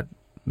itself is not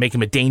make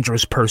him a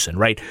dangerous person,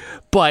 right?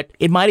 But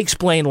it might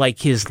explain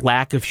his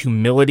lack of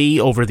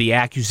humility over the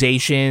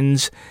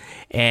accusations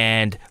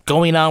and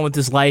going on with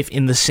his life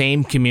in the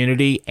same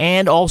community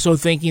and also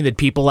thinking that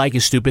people like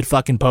his stupid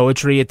fucking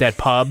poetry at that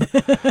pub,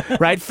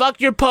 right?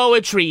 Fuck your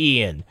poetry,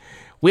 Ian.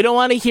 We don't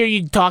want to hear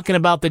you talking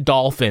about the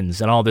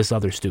dolphins and all this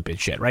other stupid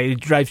shit, right?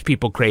 It drives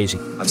people crazy.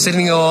 I'm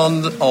sitting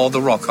on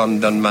the rock on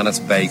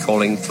Dunmanus Bay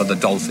calling for the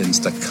dolphins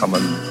to come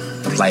and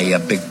play a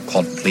big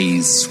pod,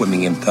 please,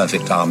 swimming in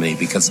perfect harmony,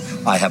 because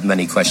I have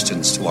many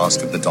questions to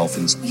ask of the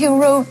dolphins.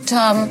 You wrote,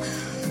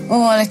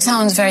 it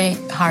sounds very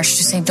harsh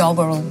to say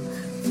doggerel,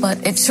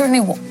 but it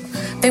certainly,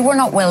 they were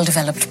not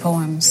well-developed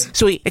poems.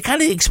 So it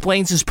kind of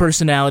explains his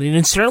personality, and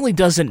it certainly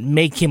doesn't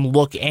make him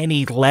look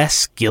any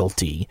less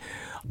guilty,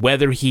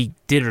 whether he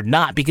did or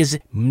not, because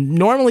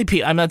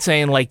normally, I'm not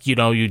saying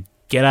you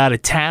get out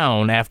of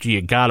town after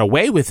you got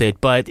away with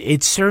it, but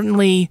it's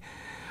certainly...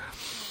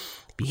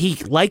 He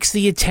likes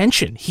the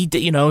attention.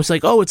 It's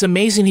like, oh, it's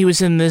amazing he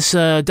was in this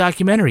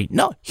documentary.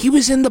 No, he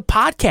was in the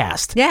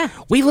podcast. Yeah.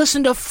 We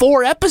listened to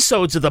 4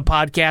 episodes of the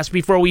podcast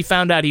before we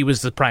found out he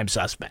was the prime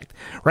suspect,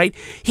 right?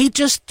 He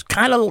just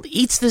kind of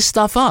eats this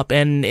stuff up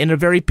and in a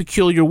very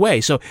peculiar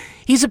way. So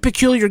he's a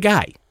peculiar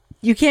guy.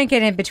 You can't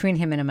get in between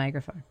him and a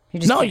microphone.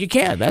 You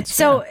can't.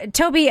 So,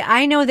 Toby,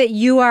 I know that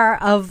you are,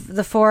 of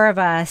the 4 of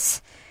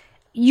us,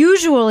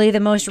 usually the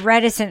most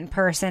reticent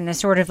person to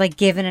sort of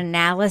give an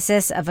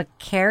analysis of a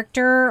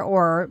character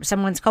or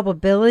someone's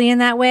culpability in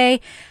that way.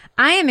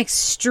 I am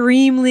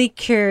extremely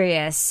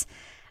curious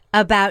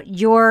about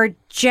your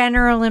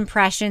general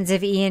impressions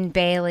of Ian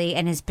Bailey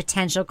and his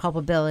potential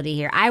culpability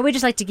here. I would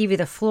just like to give you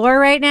the floor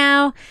right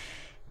now.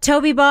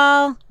 Toby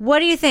Ball, what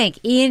do you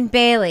think? Ian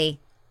Bailey,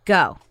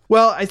 go.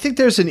 Well, I think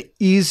there's an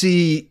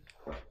easy...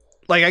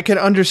 I can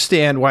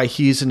understand why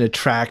he's an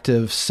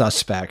attractive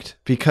suspect,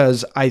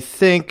 because I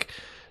think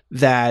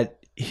that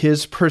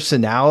his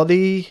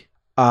personality,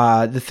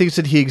 the things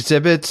that he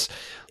exhibits,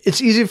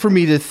 it's easy for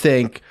me to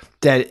think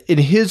that in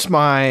his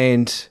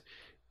mind,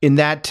 in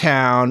that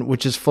town,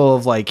 which is full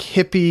of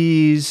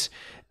hippies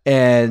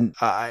and,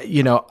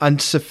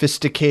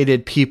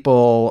 unsophisticated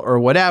people or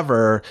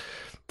whatever,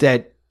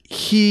 that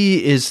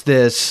he is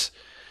this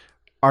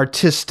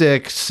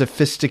artistic,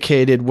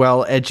 sophisticated,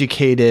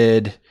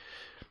 well-educated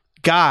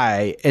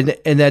guy,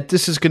 and that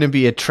this is going to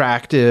be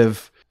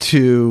attractive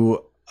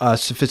to a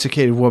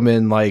sophisticated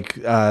woman like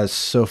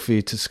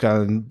Sophie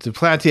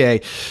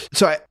Toscan-du-Plantier.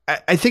 So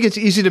I think it's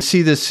easy to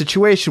see this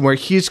situation where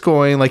he's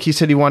going, like he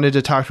said, he wanted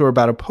to talk to her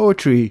about a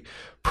poetry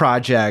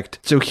project.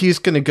 So he's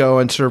going to go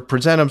and sort of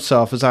present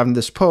himself as, I'm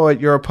this poet,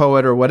 you're a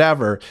poet, or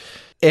whatever.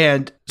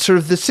 And sort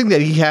of this thing that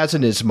he has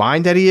in his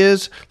mind that he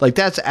is,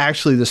 that's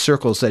actually the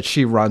circles that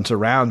she runs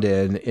around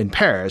in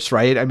Paris,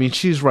 right? I mean,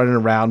 she's running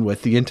around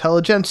with the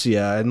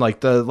intelligentsia and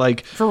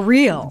for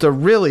real, the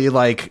really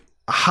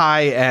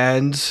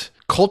high-end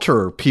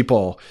culture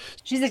people.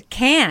 She's at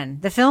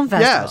Cannes, the film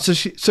festival. Yeah,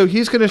 so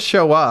he's going to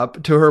show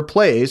up to her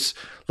place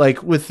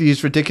with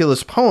these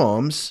ridiculous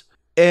poems,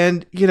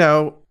 and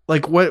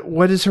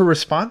what is her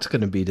response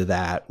going to be to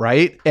that,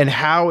 right? And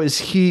how is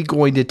he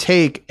going to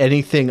take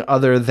anything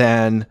other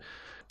than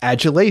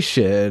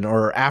adulation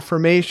or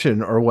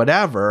affirmation or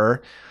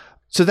whatever?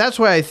 So that's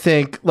why I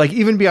think,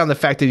 even beyond the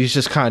fact that he's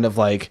just kind of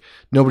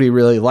nobody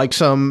really likes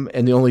him,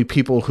 and the only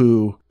people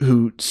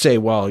who say,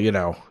 well,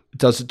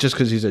 doesn't, just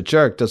because he's a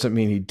jerk doesn't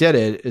mean he did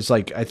it, is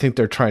I think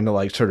they're trying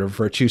to sort of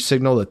virtue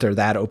signal that they're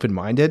that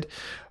open-minded.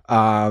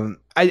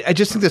 I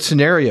just think the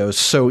scenario is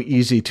so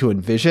easy to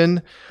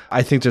envision.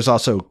 I think there's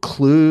also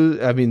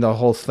clues. I mean,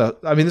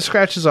 the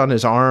scratches on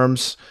his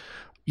arms,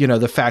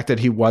 the fact that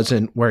he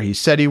wasn't where he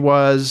said he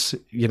was,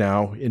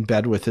 in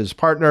bed with his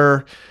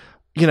partner.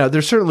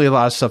 There's certainly a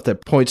lot of stuff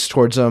that points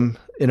towards him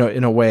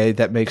in a way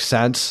that makes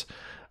sense.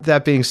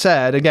 That being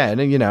said, again,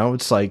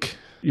 it's like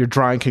you're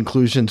drawing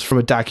conclusions from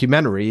a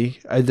documentary.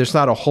 There's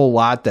not a whole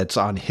lot that's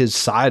on his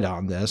side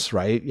on this,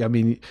 right? I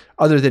mean,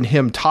 other than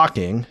him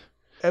talking,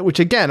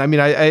 which again, I mean,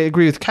 I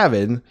agree with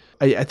Kevin.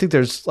 I think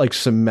there's like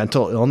some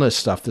mental illness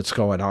stuff that's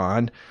going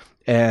on.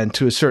 And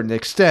to a certain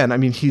extent, I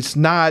mean, he's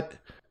not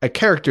a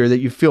character that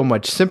you feel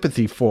much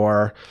sympathy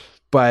for,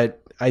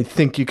 but I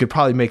think you could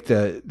probably make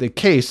the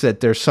case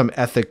that there's some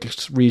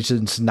ethics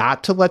reasons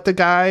not to let the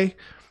guy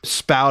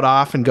spout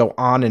off and go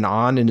on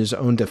in his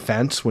own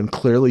defense when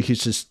clearly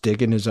he's just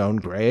digging his own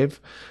grave.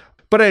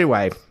 But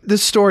anyway,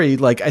 this story,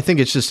 like, I think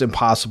it's just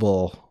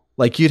impossible.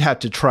 Like, you'd have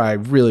to try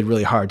really,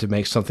 really hard to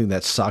make something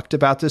that sucked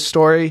about this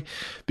story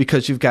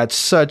because you've got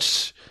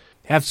such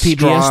have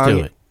PBS do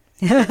it.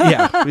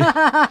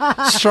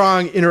 Yeah.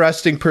 Strong,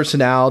 interesting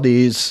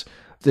personalities.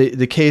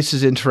 The case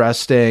is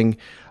interesting.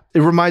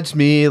 It reminds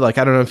me, like,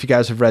 I don't know if you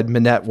guys have read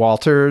Minette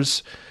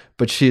Walters,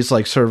 but she's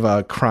like sort of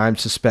a crime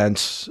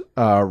suspense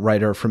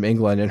writer from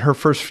England, and her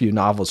first few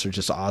novels are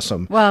just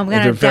awesome. Well, I'm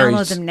going to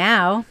download them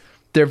now.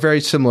 They're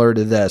very similar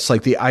to this,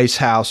 like The Ice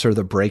House or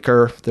The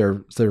Breaker.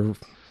 They're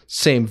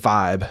same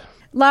vibe.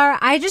 Laura,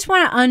 I just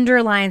want to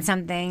underline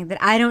something that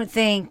I don't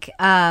think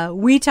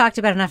we talked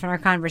about enough in our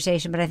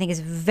conversation, but I think is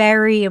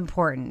very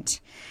important.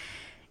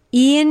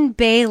 Ian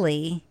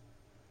Bailey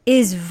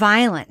is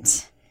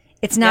violent.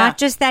 It's not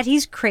just that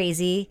he's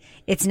crazy.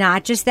 It's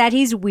not just that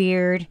he's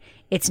weird.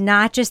 It's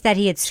not just that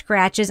he had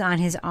scratches on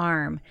his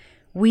arm.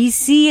 We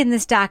see in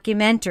this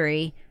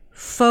documentary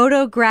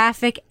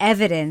photographic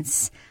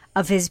evidence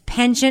of his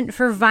penchant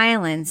for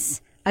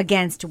violence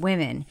against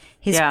women.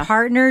 His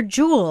partner,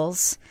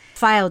 Jules,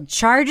 filed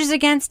charges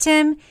against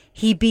him.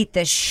 He beat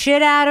the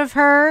shit out of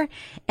her.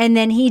 And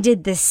then he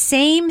did the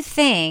same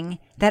thing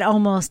that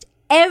almost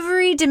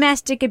every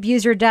domestic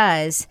abuser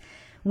does,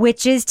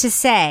 which is to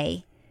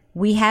say,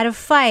 we had a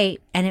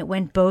fight and it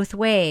went both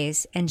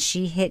ways and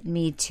she hit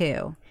me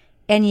too.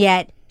 And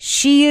yet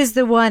she is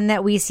the one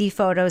that we see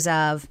photos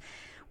of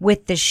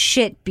with the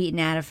shit beaten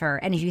out of her.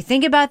 And if you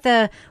think about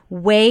the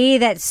way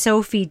that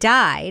Sophie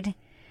died,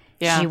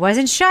 she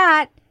wasn't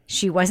shot.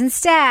 She wasn't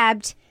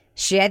stabbed.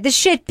 She had the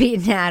shit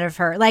beaten out of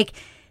her. Like,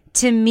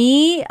 to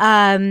me,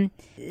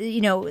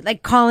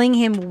 like calling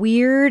him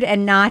weird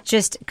and not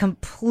just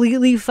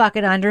completely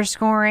fucking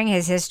underscoring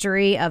his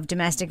history of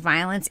domestic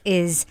violence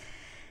is,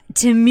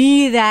 to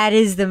me, that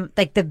is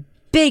the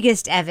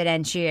biggest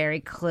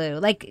evidentiary clue.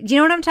 Like, do you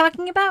know what I'm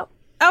talking about?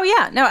 Oh,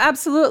 yeah. No,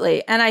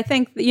 absolutely. And I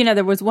think,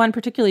 there was one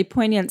particularly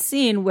poignant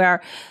scene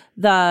where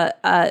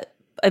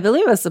I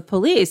believe it was the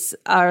police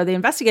or the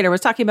investigator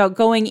was talking about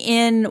going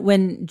in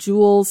when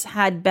Jules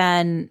had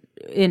been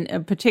in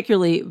a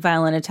particularly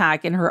violent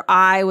attack and her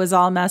eye was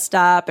all messed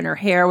up and her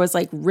hair was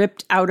like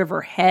ripped out of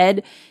her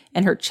head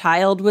and her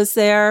child was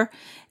there.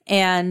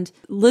 And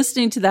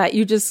listening to that,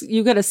 you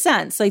get a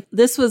sense like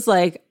this was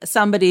like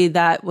somebody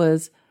that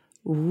was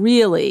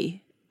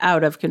really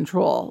out of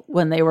control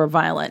when they were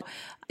violent.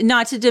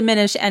 Not to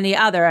diminish any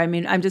other. I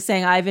mean, I'm just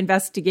saying I've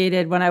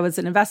investigated when I was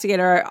an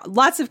investigator,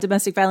 lots of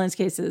domestic violence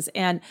cases.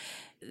 And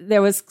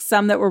there was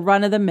some that were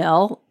run of the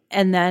mill.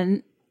 And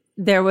then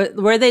there was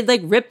where they'd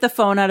like rip the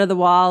phone out of the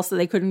wall so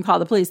they couldn't call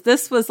the police.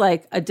 This was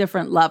like a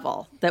different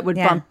level that would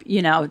bump,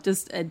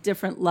 just a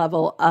different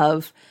level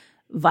of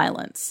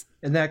violence.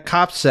 And that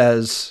cop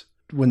says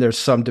when there's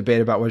some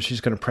debate about whether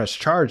she's going to press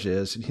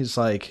charges, and he's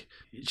like,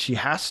 she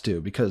has to,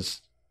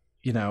 because,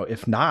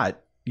 if not,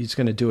 he's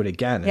going to do it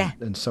again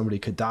and somebody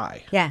could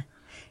die. Yeah.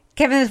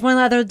 Kevin, there's one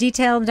other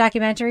detail in the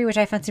documentary, which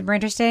I found super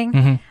interesting.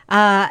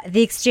 Mm-hmm.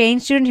 The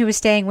exchange student who was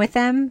staying with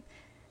them,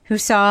 who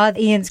saw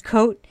Ian's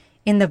coat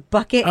in the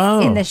bucket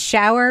in the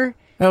shower.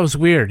 That was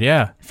weird,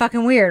 yeah.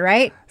 Fucking weird,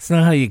 right? It's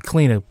not how you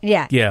clean it.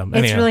 Yeah. Yeah.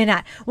 It's really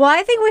not. Well,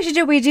 I think we should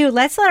do what we do.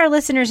 Let's let our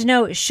listeners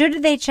know,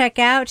 should they check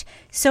out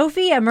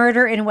Sophie, A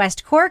Murder in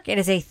West Cork? It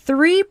is a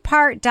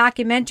 3-part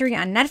documentary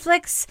on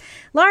Netflix.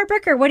 Laura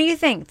Bricker, what do you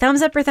think?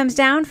 Thumbs up or thumbs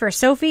down for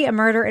Sophie, A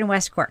Murder in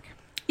West Cork?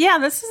 Yeah,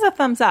 this is a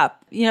thumbs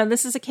up.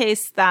 This is a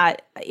case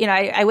that,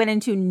 I went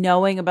into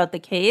knowing about the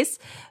case,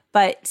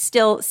 but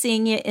still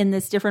seeing it in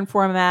this different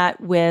format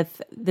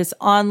with this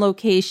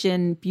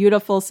on-location,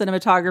 beautiful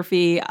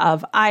cinematography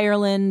of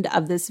Ireland,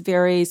 of this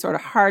very sort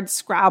of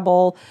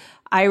hard-scrabble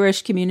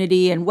Irish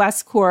community in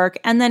West Cork,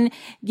 and then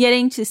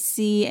getting to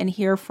see and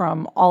hear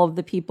from all of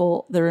the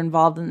people that are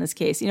involved in this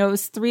case. It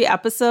was 3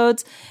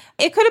 episodes.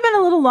 It could have been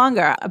a little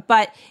longer,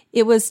 but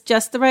it was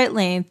just the right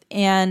length.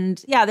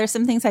 And yeah, there's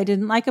some things I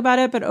didn't like about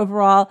it, but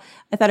overall,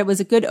 I thought it was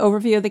a good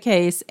overview of the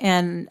case.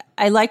 And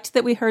I liked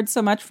that we heard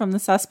so much from the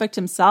suspect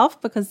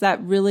himself, because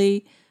that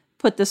really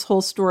put this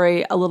whole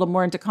story a little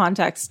more into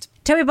context.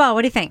 Toby Ball,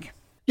 what do you think?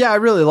 Yeah, I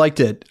really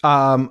liked it.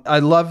 I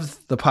love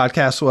the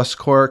podcast West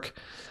Cork.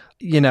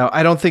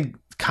 I don't think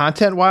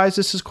content-wise,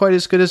 this is quite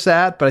as good as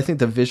that, but I think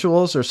the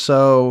visuals are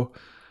so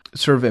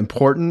sort of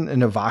important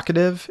and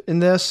evocative in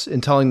this,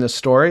 in telling this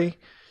story,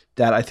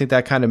 that I think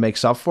that kind of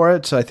makes up for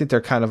it. So I think they're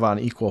kind of on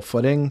equal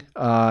footing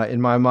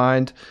in my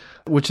mind,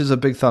 which is a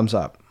big thumbs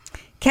up.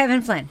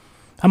 Kevin Flynn.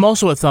 I'm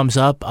also a thumbs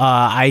up.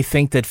 I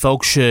think that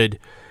folks should,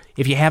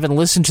 if you haven't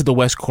listened to the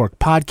West Cork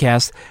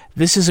podcast,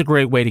 this is a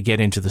great way to get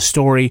into the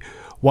story.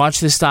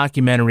 Watch this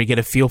documentary, get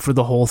a feel for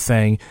the whole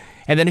thing.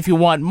 And then if you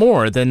want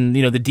more, then,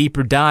 the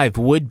deeper dive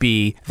would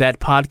be that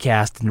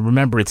podcast. And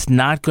remember, it's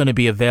not going to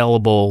be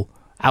available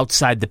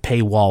outside the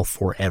paywall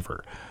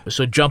forever.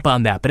 So jump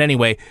on that. But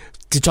anyway,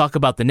 to talk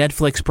about the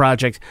Netflix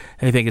project,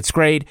 I think it's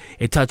great.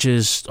 It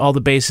touches all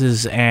the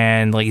bases.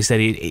 And like you said,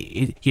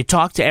 you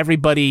talk to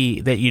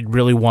everybody that you'd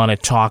really want to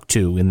talk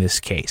to in this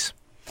case.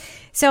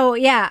 So,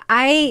 yeah,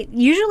 I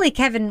usually,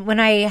 Kevin, when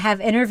I have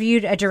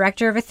interviewed a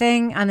director of a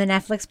thing on the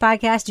Netflix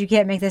podcast, you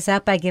can't make this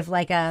up, I give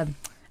like a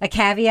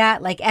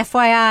caveat, like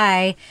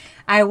FYI,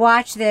 I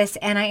watched this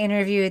and I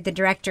interviewed the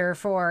director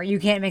for You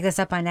Can't Make This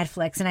Up on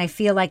Netflix. And I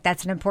feel like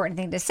that's an important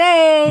thing to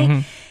say. Mm-hmm.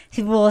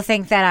 People will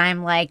think that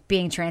I'm like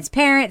being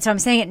transparent. So I'm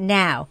saying it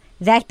now.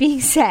 That being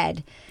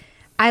said,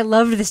 I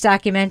loved this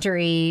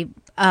documentary,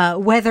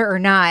 whether or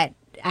not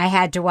I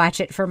had to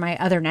watch it for my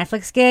other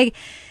Netflix gig.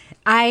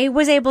 I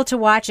was able to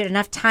watch it.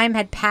 Enough time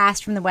had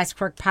passed from the West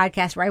Cork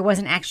podcast where I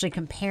wasn't actually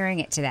comparing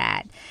it to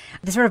that.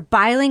 The sort of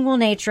bilingual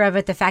nature of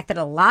it, the fact that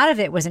a lot of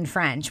it was in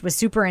French, was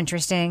super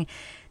interesting.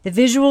 The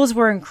visuals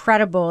were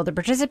incredible. The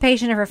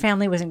participation of her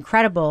family was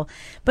incredible.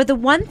 But the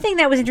one thing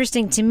that was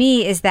interesting to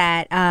me is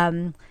that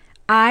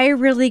I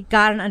really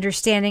got an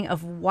understanding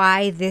of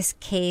why this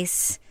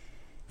case,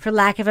 for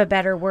lack of a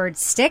better word,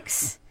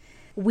 sticks.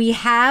 We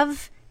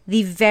have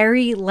the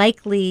very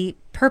likely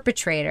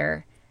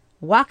perpetrator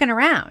walking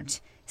around,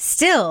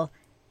 still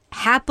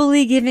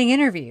happily giving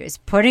interviews,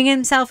 putting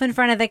himself in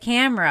front of the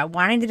camera,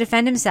 wanting to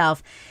defend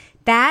himself.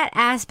 That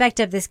aspect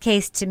of this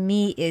case to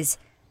me is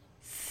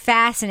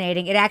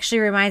fascinating. It actually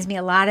reminds me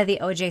a lot of the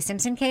O.J.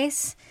 Simpson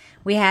case.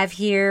 We have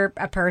here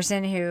a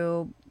person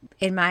who,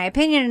 in my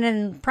opinion,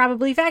 and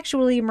probably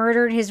factually,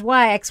 murdered his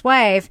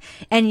ex-wife,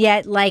 and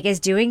yet is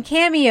doing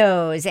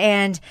cameos.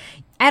 And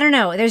I don't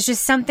know, there's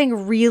just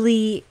something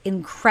really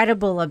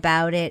incredible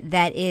about it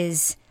that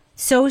is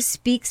so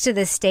speaks to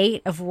the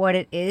state of what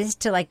it is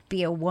to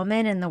be a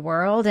woman in the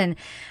world. And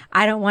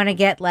I don't want to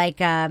get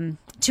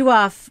too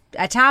off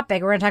a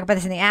topic. We're going to talk about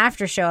this in the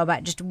after show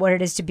about just what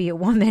it is to be a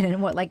woman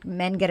and what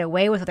men get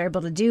away with, what they're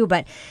able to do.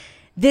 But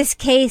this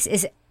case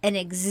is an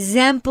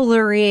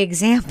exemplary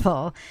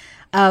example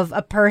of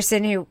a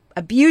person who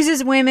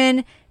abuses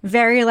women,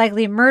 very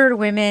likely murdered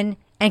women,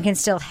 and can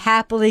still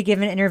happily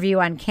give an interview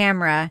on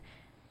camera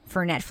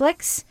for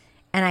Netflix.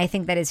 And I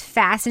think that is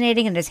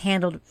fascinating and is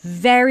handled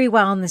very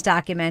well in this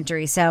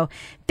documentary. So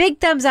big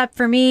thumbs up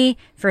for me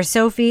for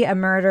Sophie, A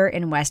Murder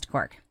in West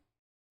Cork.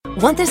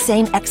 Want the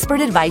same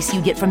expert advice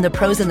you get from the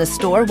pros in the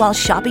store while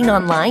shopping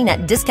online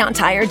at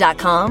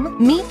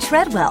DiscountTire.com? Meet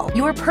Treadwell,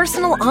 your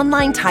personal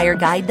online tire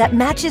guide that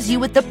matches you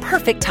with the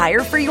perfect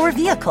tire for your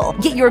vehicle.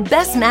 Get your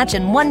best match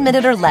in 1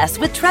 minute or less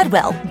with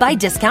Treadwell by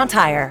Discount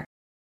Tire.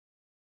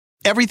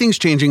 Everything's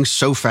changing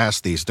so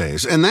fast these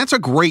days, and that's a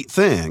great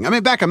thing. I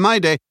mean, back in my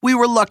day, we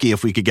were lucky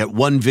if we could get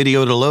one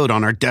video to load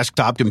on our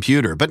desktop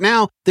computer. But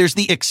now, there's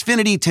the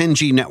Xfinity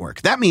 10G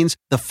network. That means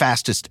the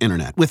fastest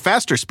internet, with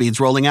faster speeds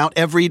rolling out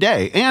every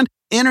day, and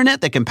internet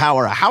that can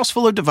power a house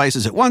full of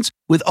devices at once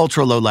with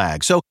ultra-low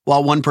lag. So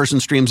while one person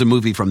streams a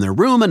movie from their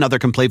room, another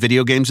can play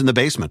video games in the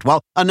basement,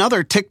 while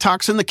another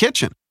TikToks in the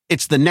kitchen.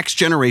 It's the next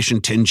generation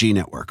 10G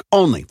network,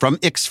 only from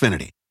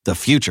Xfinity. The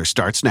future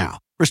starts now.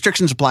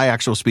 Restrictions apply.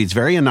 Actual speeds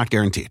vary and not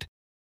guaranteed.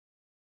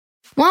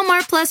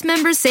 Walmart Plus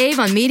members save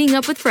on meeting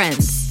up with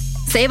friends.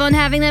 Save on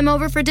having them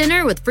over for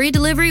dinner with free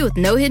delivery with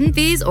no hidden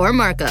fees or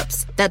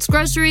markups. That's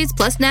groceries,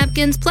 plus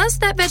napkins, plus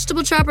that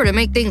vegetable chopper to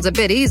make things a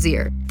bit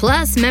easier.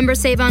 Plus, members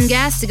save on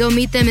gas to go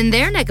meet them in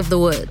their neck of the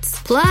woods.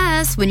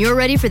 Plus, when you're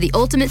ready for the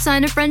ultimate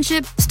sign of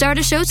friendship, start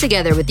a show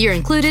together with your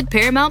included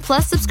Paramount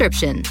Plus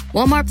subscription.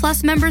 Walmart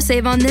Plus members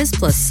save on this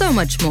plus so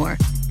much more.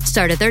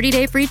 Start a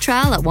 30-day free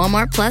trial at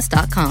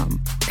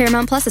walmartplus.com.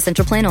 Paramount Plus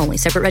Essential Plan only.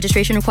 Separate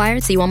registration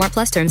required. See Walmart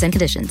Plus terms and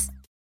conditions.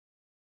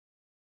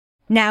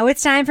 Now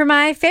it's time for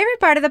my favorite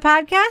part of the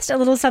podcast, a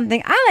little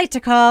something I like to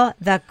call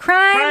the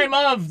crime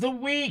of the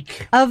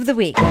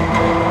week.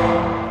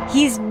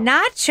 He's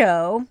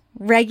Nacho,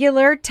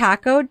 regular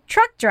taco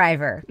truck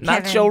driver.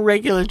 Nacho,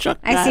 regular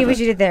truck driver. I see what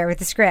you did there with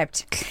the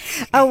script.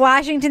 A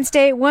Washington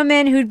State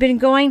woman who'd been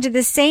going to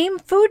the same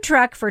food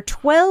truck for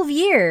 12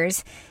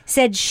 years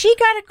said she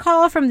got a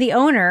call from the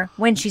owner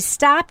when she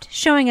stopped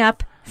showing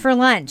up for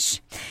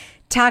lunch.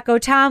 Taco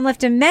Tom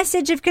left a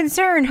message of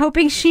concern,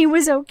 hoping she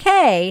was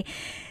okay.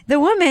 The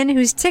woman,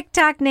 whose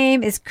TikTok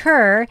name is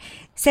Kerr,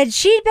 said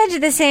she'd been to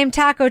the same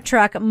taco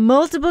truck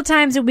multiple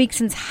times a week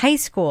since high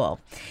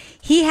school.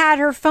 He had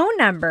her phone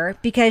number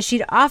because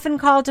she'd often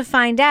called to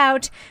find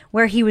out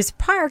where he was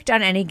parked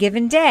on any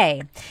given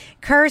day.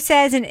 Kerr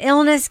says an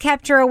illness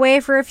kept her away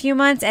for a few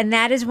months, and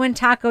that is when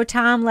Taco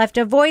Tom left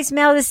a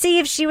voicemail to see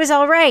if she was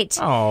all right.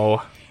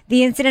 Oh.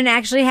 The incident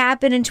actually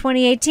happened in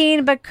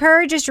 2018, but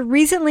Kerr just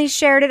recently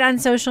shared it on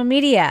social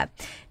media.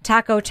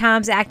 Taco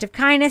Tom's act of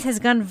kindness has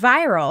gone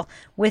viral,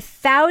 with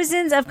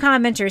thousands of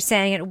commenters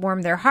saying it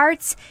warmed their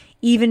hearts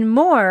even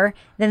more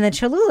than the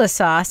Cholula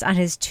sauce on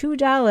his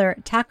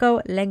 $2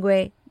 taco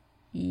lengua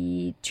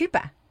y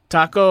tripa.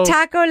 Taco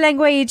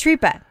lengua y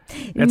tripa.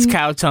 That's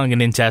cow tongue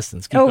and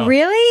intestines. Keep Oh, going.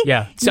 really?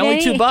 Yeah. It's only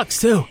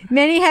 $2 too.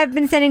 Many have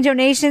been sending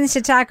donations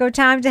to Taco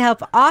Tom to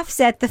help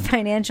offset the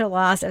financial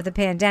loss of the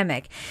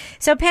pandemic.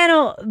 So,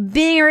 panel,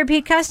 being a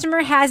repeat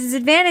customer has its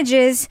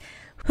advantages.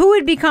 Who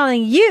would be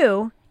calling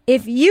you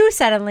if you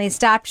suddenly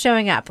stopped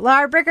showing up?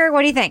 Laura Bricker,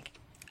 what do you think?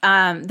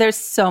 There's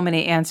so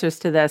many answers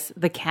to this.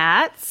 The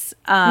cats,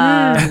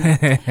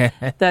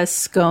 the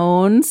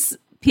scones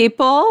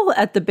people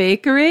at the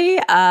bakery.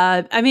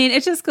 I mean,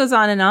 it just goes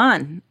on and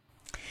on.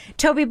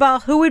 Toby Ball,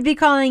 who would be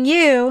calling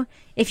you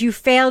if you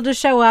failed to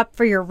show up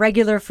for your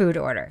regular food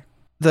order?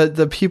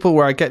 The people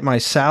where I get my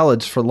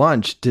salads for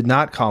lunch did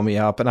not call me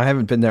up, and I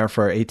haven't been there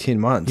for 18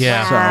 months.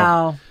 Yeah.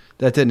 Wow. So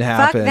that didn't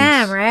happen. Fuck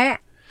them, right?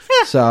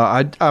 So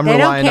I'm They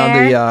relying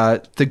don't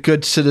on the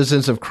good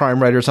citizens of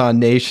Crime Writers on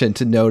Nation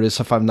to notice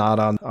if I'm not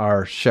on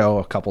our show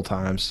a couple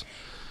times.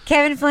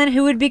 Kevin Flynn,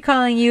 who would be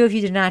calling you if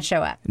you did not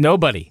show up?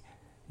 Nobody.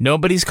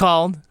 Nobody's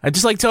called.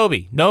 Just like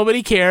Toby.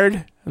 Nobody cared.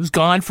 I was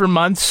gone for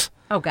months.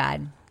 Oh,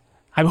 God.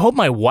 I hope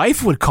my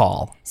wife would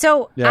call.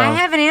 So Yeah. I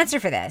have an answer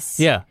for this.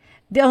 Yeah.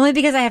 Only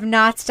because I have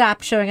not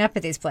stopped showing up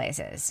at these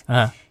places.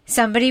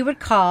 Somebody would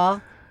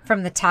call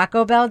from the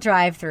Taco Bell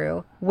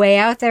drive-thru way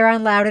out there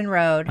on Loudon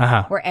Road,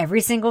 where every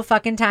single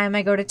fucking time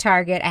I go to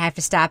Target, I have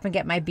to stop and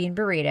get my bean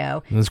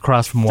burrito. It was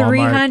across from Walmart.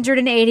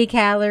 380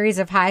 calories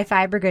of high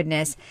fiber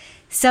goodness.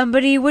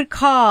 Somebody would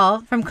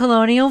call from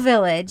Colonial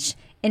Village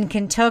in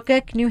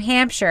Kentucky, New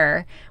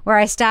Hampshire, where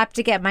I stopped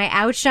to get my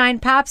Outshine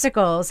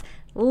popsicles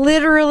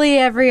literally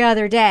every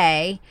other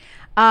day.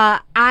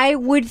 I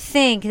would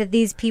think that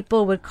these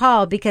people would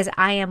call because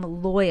I am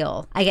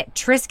loyal. I get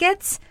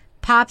Triscuits,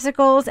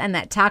 popsicles, and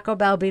that Taco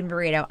Bell bean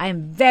burrito. I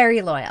am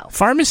very loyal.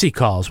 Pharmacy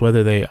calls,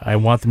 whether I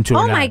want them to or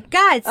Oh not. my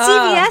God.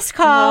 CVS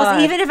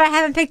calls, even if I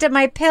haven't picked up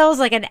my pills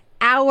like an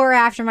hour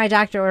after my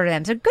doctor ordered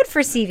them. So good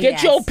for CVS.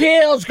 Get your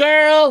pills,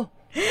 girl.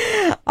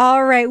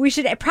 All right. We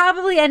should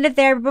probably end it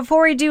there. But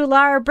before we do,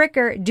 Laura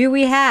Bricker, do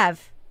we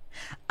have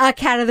a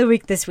cat of the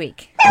week this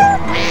week?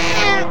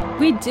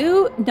 We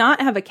do not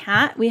have a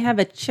cat. We have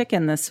a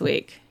chicken this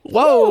week.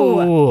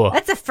 Whoa.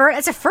 That's a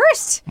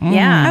first.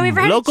 Yeah. Have we ever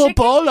had a Loco chicken?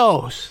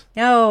 Polos.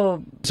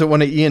 No. Is it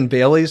one of Ian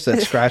Bailey's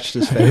that scratched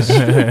his face?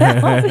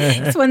 No,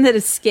 it's one that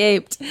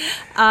escaped.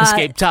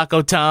 Escape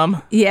Taco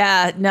Tom.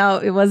 Yeah, no,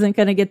 it wasn't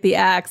going to get the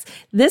axe.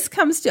 This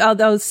comes to,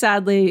 although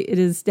sadly it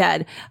is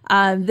dead.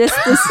 This.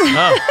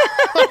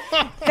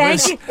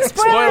 Thank you.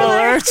 Spoiler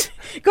alert.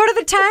 Go to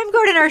the time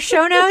code in our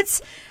show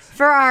notes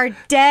for our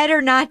dead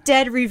or not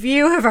dead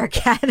review of our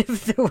cat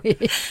of the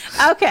week.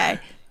 Okay.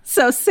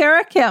 So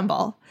Sarah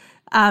Campbell,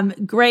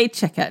 Gray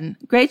Chicken.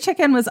 Gray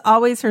Chicken was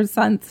always her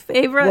son's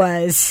favorite.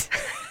 Was.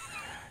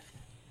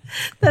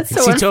 That's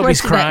so See unfortunate.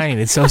 Toby's crying.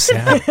 It's so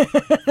sad.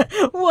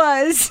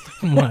 Was.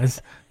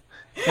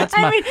 That's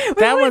I my, mean,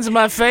 that one's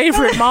my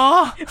favorite,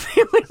 Ma.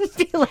 We wouldn't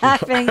be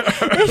laughing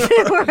if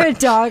it were a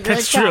dog or a cat.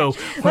 That's true.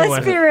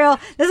 Let's be real.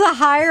 There's a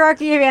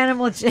hierarchy of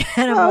animals.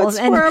 Oh, it's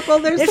horrible.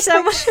 There's if a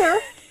someone- picture.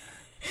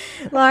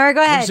 Laura,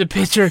 go ahead. There's a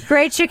picture.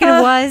 Great Chicken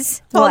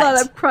was Hold what? on,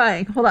 I'm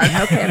crying. Hold on.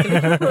 Okay, I'm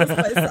going to compose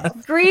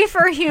myself. Grief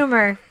or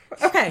humor?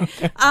 Okay.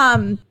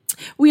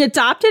 We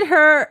adopted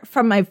her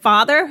from my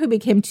father, who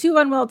became too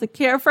unwell to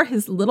care for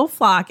his little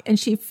flock, and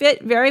she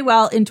fit very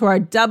well into our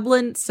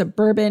Dublin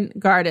suburban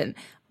garden.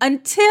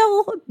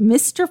 Until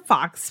Mr.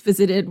 Fox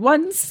visited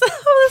once.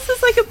 Oh, this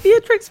is like a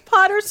Beatrix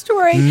Potter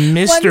story.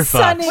 Mr. One Fox.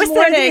 Sunday What's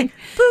morning.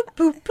 Boop,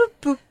 boop, boop,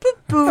 boop, boop,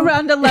 boop.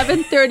 Around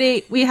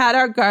 11:30, we had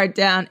our guard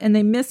down, and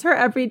they miss her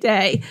every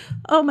day.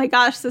 Oh my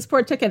gosh, this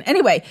poor chicken.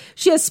 Anyway,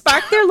 she has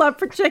sparked their love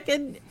for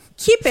chicken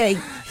keeping.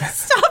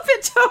 Stop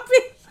it,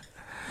 Toby.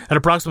 At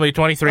approximately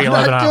 23:11 I'm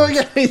not hours.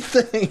 doing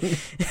anything.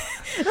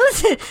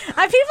 Listen, people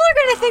are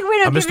going to think we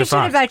don't give Mr. a shit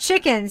Fox. about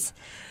chickens.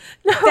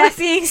 That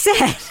being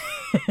said,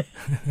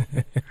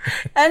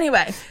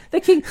 Anyway,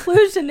 the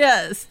conclusion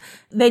is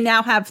they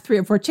now have 3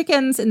 or 4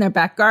 chickens in their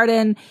back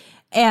garden,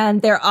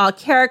 and they're all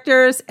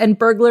characters and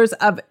burglars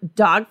of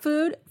dog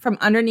food from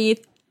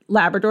underneath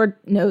Labrador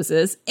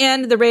noses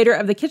and the raider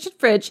of the kitchen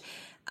fridge,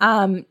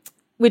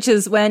 which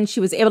is when she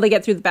was able to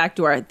get through the back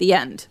door at the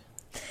end.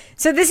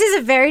 so this is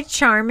a very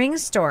charming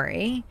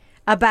story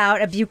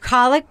about a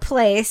bucolic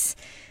place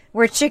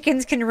where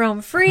chickens can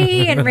roam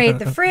free and raid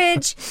the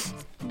fridge.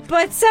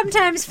 But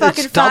sometimes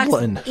fucking Fox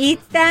Dublin.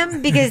 eats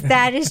them because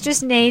that is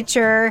just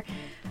nature.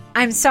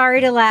 I'm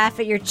sorry to laugh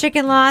at your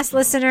chicken loss,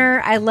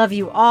 listener. I love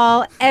you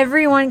all.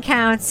 Everyone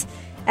counts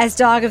as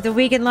Dog of the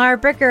Week. And Laura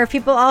Bricker, if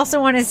people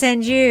also want to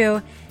send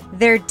you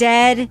their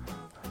dead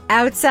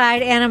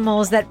outside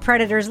animals that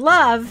predators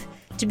love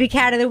to be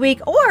Cat of the Week,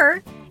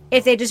 or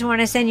if they just want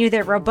to send you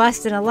their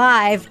robust and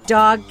alive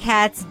dog,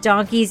 cats,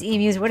 donkeys,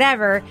 emus,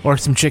 whatever. Or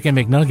some chicken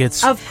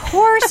McNuggets. Of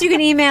course, you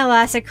can email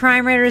us at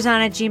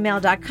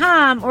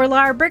crimeraiderson@gmail.com. Or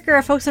Laura Bricker,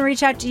 if folks want to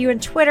reach out to you on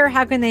Twitter,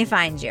 how can they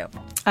find you?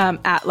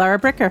 At Laura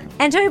Bricker.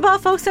 And Toby Ball,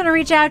 folks want to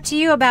reach out to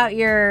you about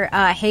your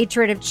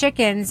hatred of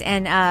chickens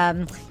and,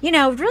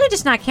 really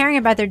just not caring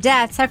about their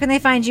deaths. How can they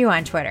find you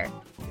on Twitter?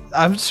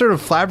 I'm sort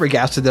of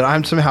flabbergasted that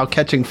I'm somehow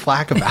catching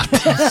flack about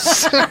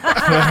this.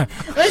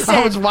 Listen,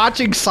 I was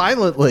watching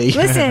silently.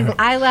 Listen,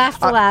 I laughed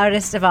the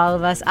loudest of all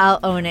of us. I'll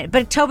own it.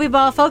 But Toby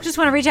Ball, folks just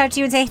want to reach out to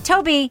you and say,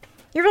 Toby,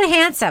 you're really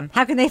handsome.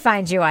 How can they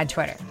find you on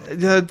Twitter?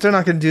 They're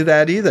not going to do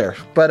that either.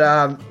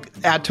 But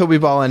at Toby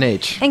Ball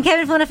NH. And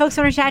Kevin Flynn, if folks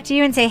want to chat to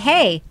you and say,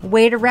 hey,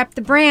 way to rep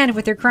the brand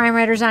with your Crime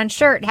Writers On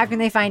shirt, how can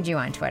they find you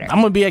on Twitter?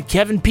 I'm going to be at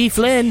Kevin P.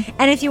 Flynn.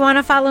 And if you want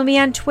to follow me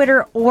on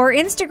Twitter or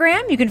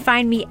Instagram, you can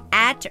find me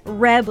at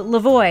Reb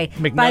Lavoie.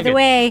 McNugget. By the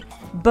way,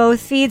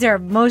 both feeds are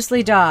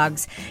mostly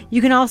dogs.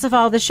 You can also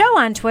follow the show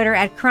on Twitter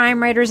at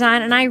Crime Writers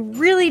On, and I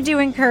really do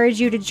encourage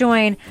you to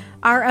join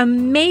our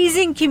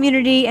amazing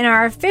community in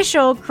our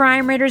official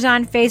Crime Writers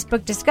On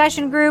Facebook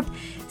discussion group.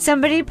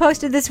 Somebody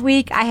posted this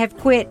week, I have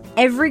quit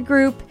every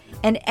group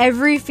and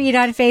every feed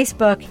on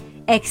Facebook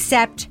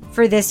except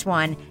for this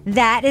one.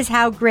 That is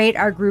how great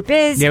our group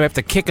is. Yeah, we have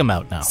to kick them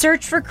out now.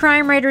 Search for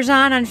Crime Writers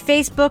On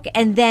Facebook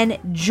and then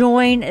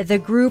join the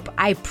group.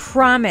 I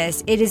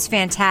promise it is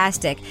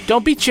fantastic.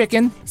 Don't be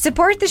chicken.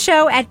 Support the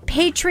show at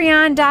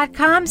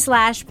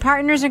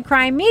patreon.com/Partners in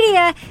Crime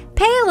Media.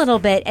 Pay a little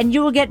bit and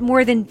you will get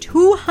more than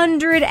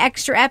 200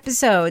 extra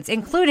episodes,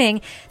 including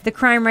the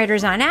Crime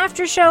Writers On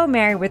After Show,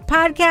 Married with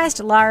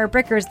Podcast, Laura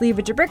Bricker's Leave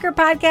It to Bricker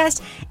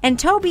podcast, and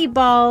Toby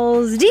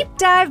Ball's Deep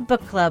Dive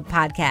Book Club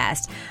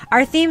podcast.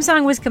 Our theme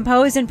song was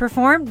composed and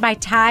performed by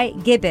Ty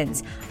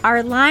Gibbons.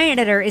 Our line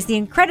editor is the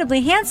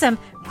incredibly handsome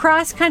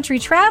cross-country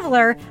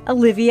traveler,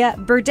 Olivia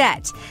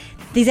Burdett.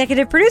 The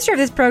executive producer of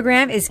this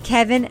program is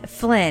Kevin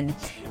Flynn.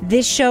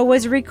 This show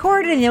was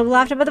recorded in the Yoga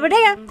Loft above the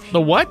bodega.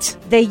 The what?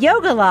 The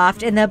Yoga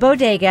Loft in the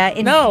bodega.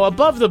 No,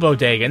 above the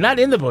bodega, not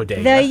in the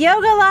bodega. The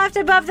Yoga Loft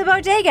above the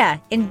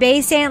bodega in Bay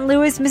St.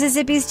 Louis,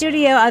 Mississippi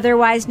studio,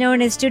 otherwise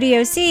known as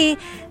Studio C,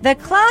 the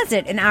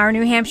closet in our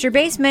New Hampshire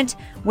basement,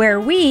 where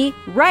we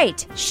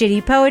write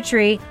shitty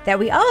poetry that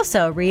we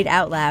also read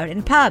out loud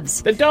in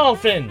pubs. The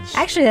Dolphins.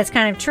 Actually, that's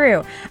kind of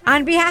true.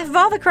 On behalf of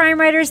all the crime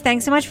writers,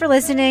 thanks so much for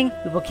listening.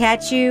 We will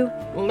catch you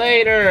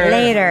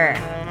later.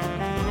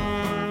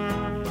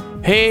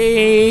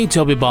 Hey,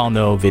 Toby Ball,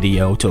 no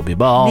video, Toby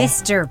Ball.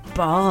 Mr.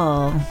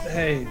 Ball.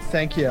 Hey,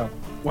 thank you.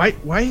 Why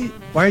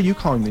are you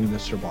calling me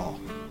Mr. Ball?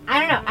 I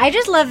don't know. I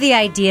just love the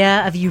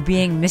idea of you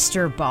being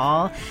Mr.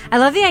 Ball. I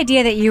love the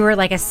idea that you were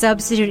like a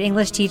substitute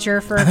English teacher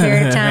for a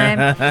period of time.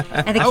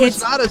 And the I kids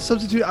was not a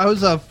substitute. I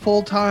was a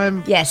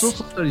full-time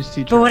social studies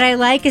teacher. But what I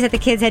like is that the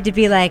kids had to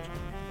be like,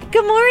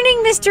 good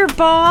morning, Mr.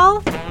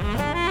 Ball.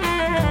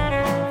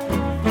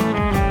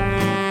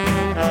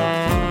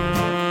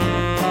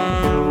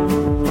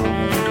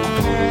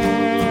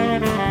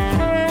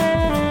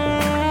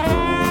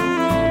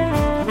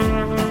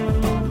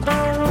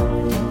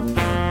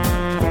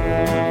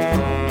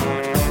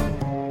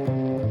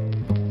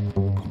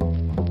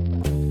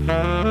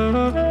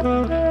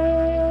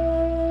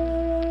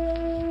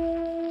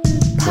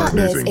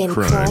 Partners in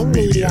Crime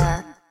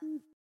Media.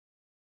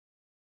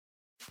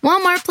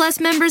 Walmart Plus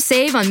members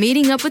save on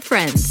meeting up with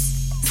friends.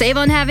 Save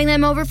on having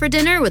them over for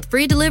dinner with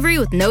free delivery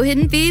with no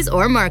hidden fees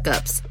or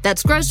markups.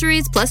 That's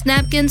groceries plus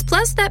napkins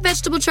plus that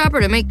vegetable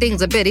chopper to make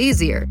things a bit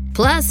easier.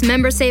 Plus,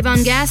 members save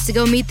on gas to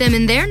go meet them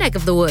in their neck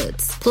of the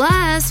woods.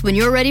 Plus, when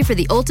you're ready for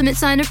the ultimate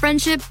sign of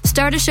friendship,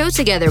 start a show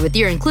together with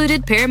your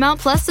included Paramount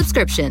Plus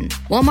subscription.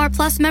 Walmart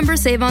Plus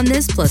members save on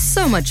this plus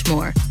so much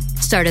more.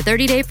 Start a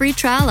 30-day free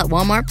trial at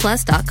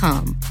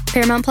walmartplus.com.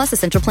 Paramount Plus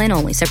Essential Plan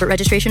only. Separate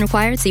registration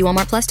required. See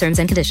Walmart Plus terms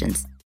and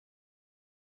conditions.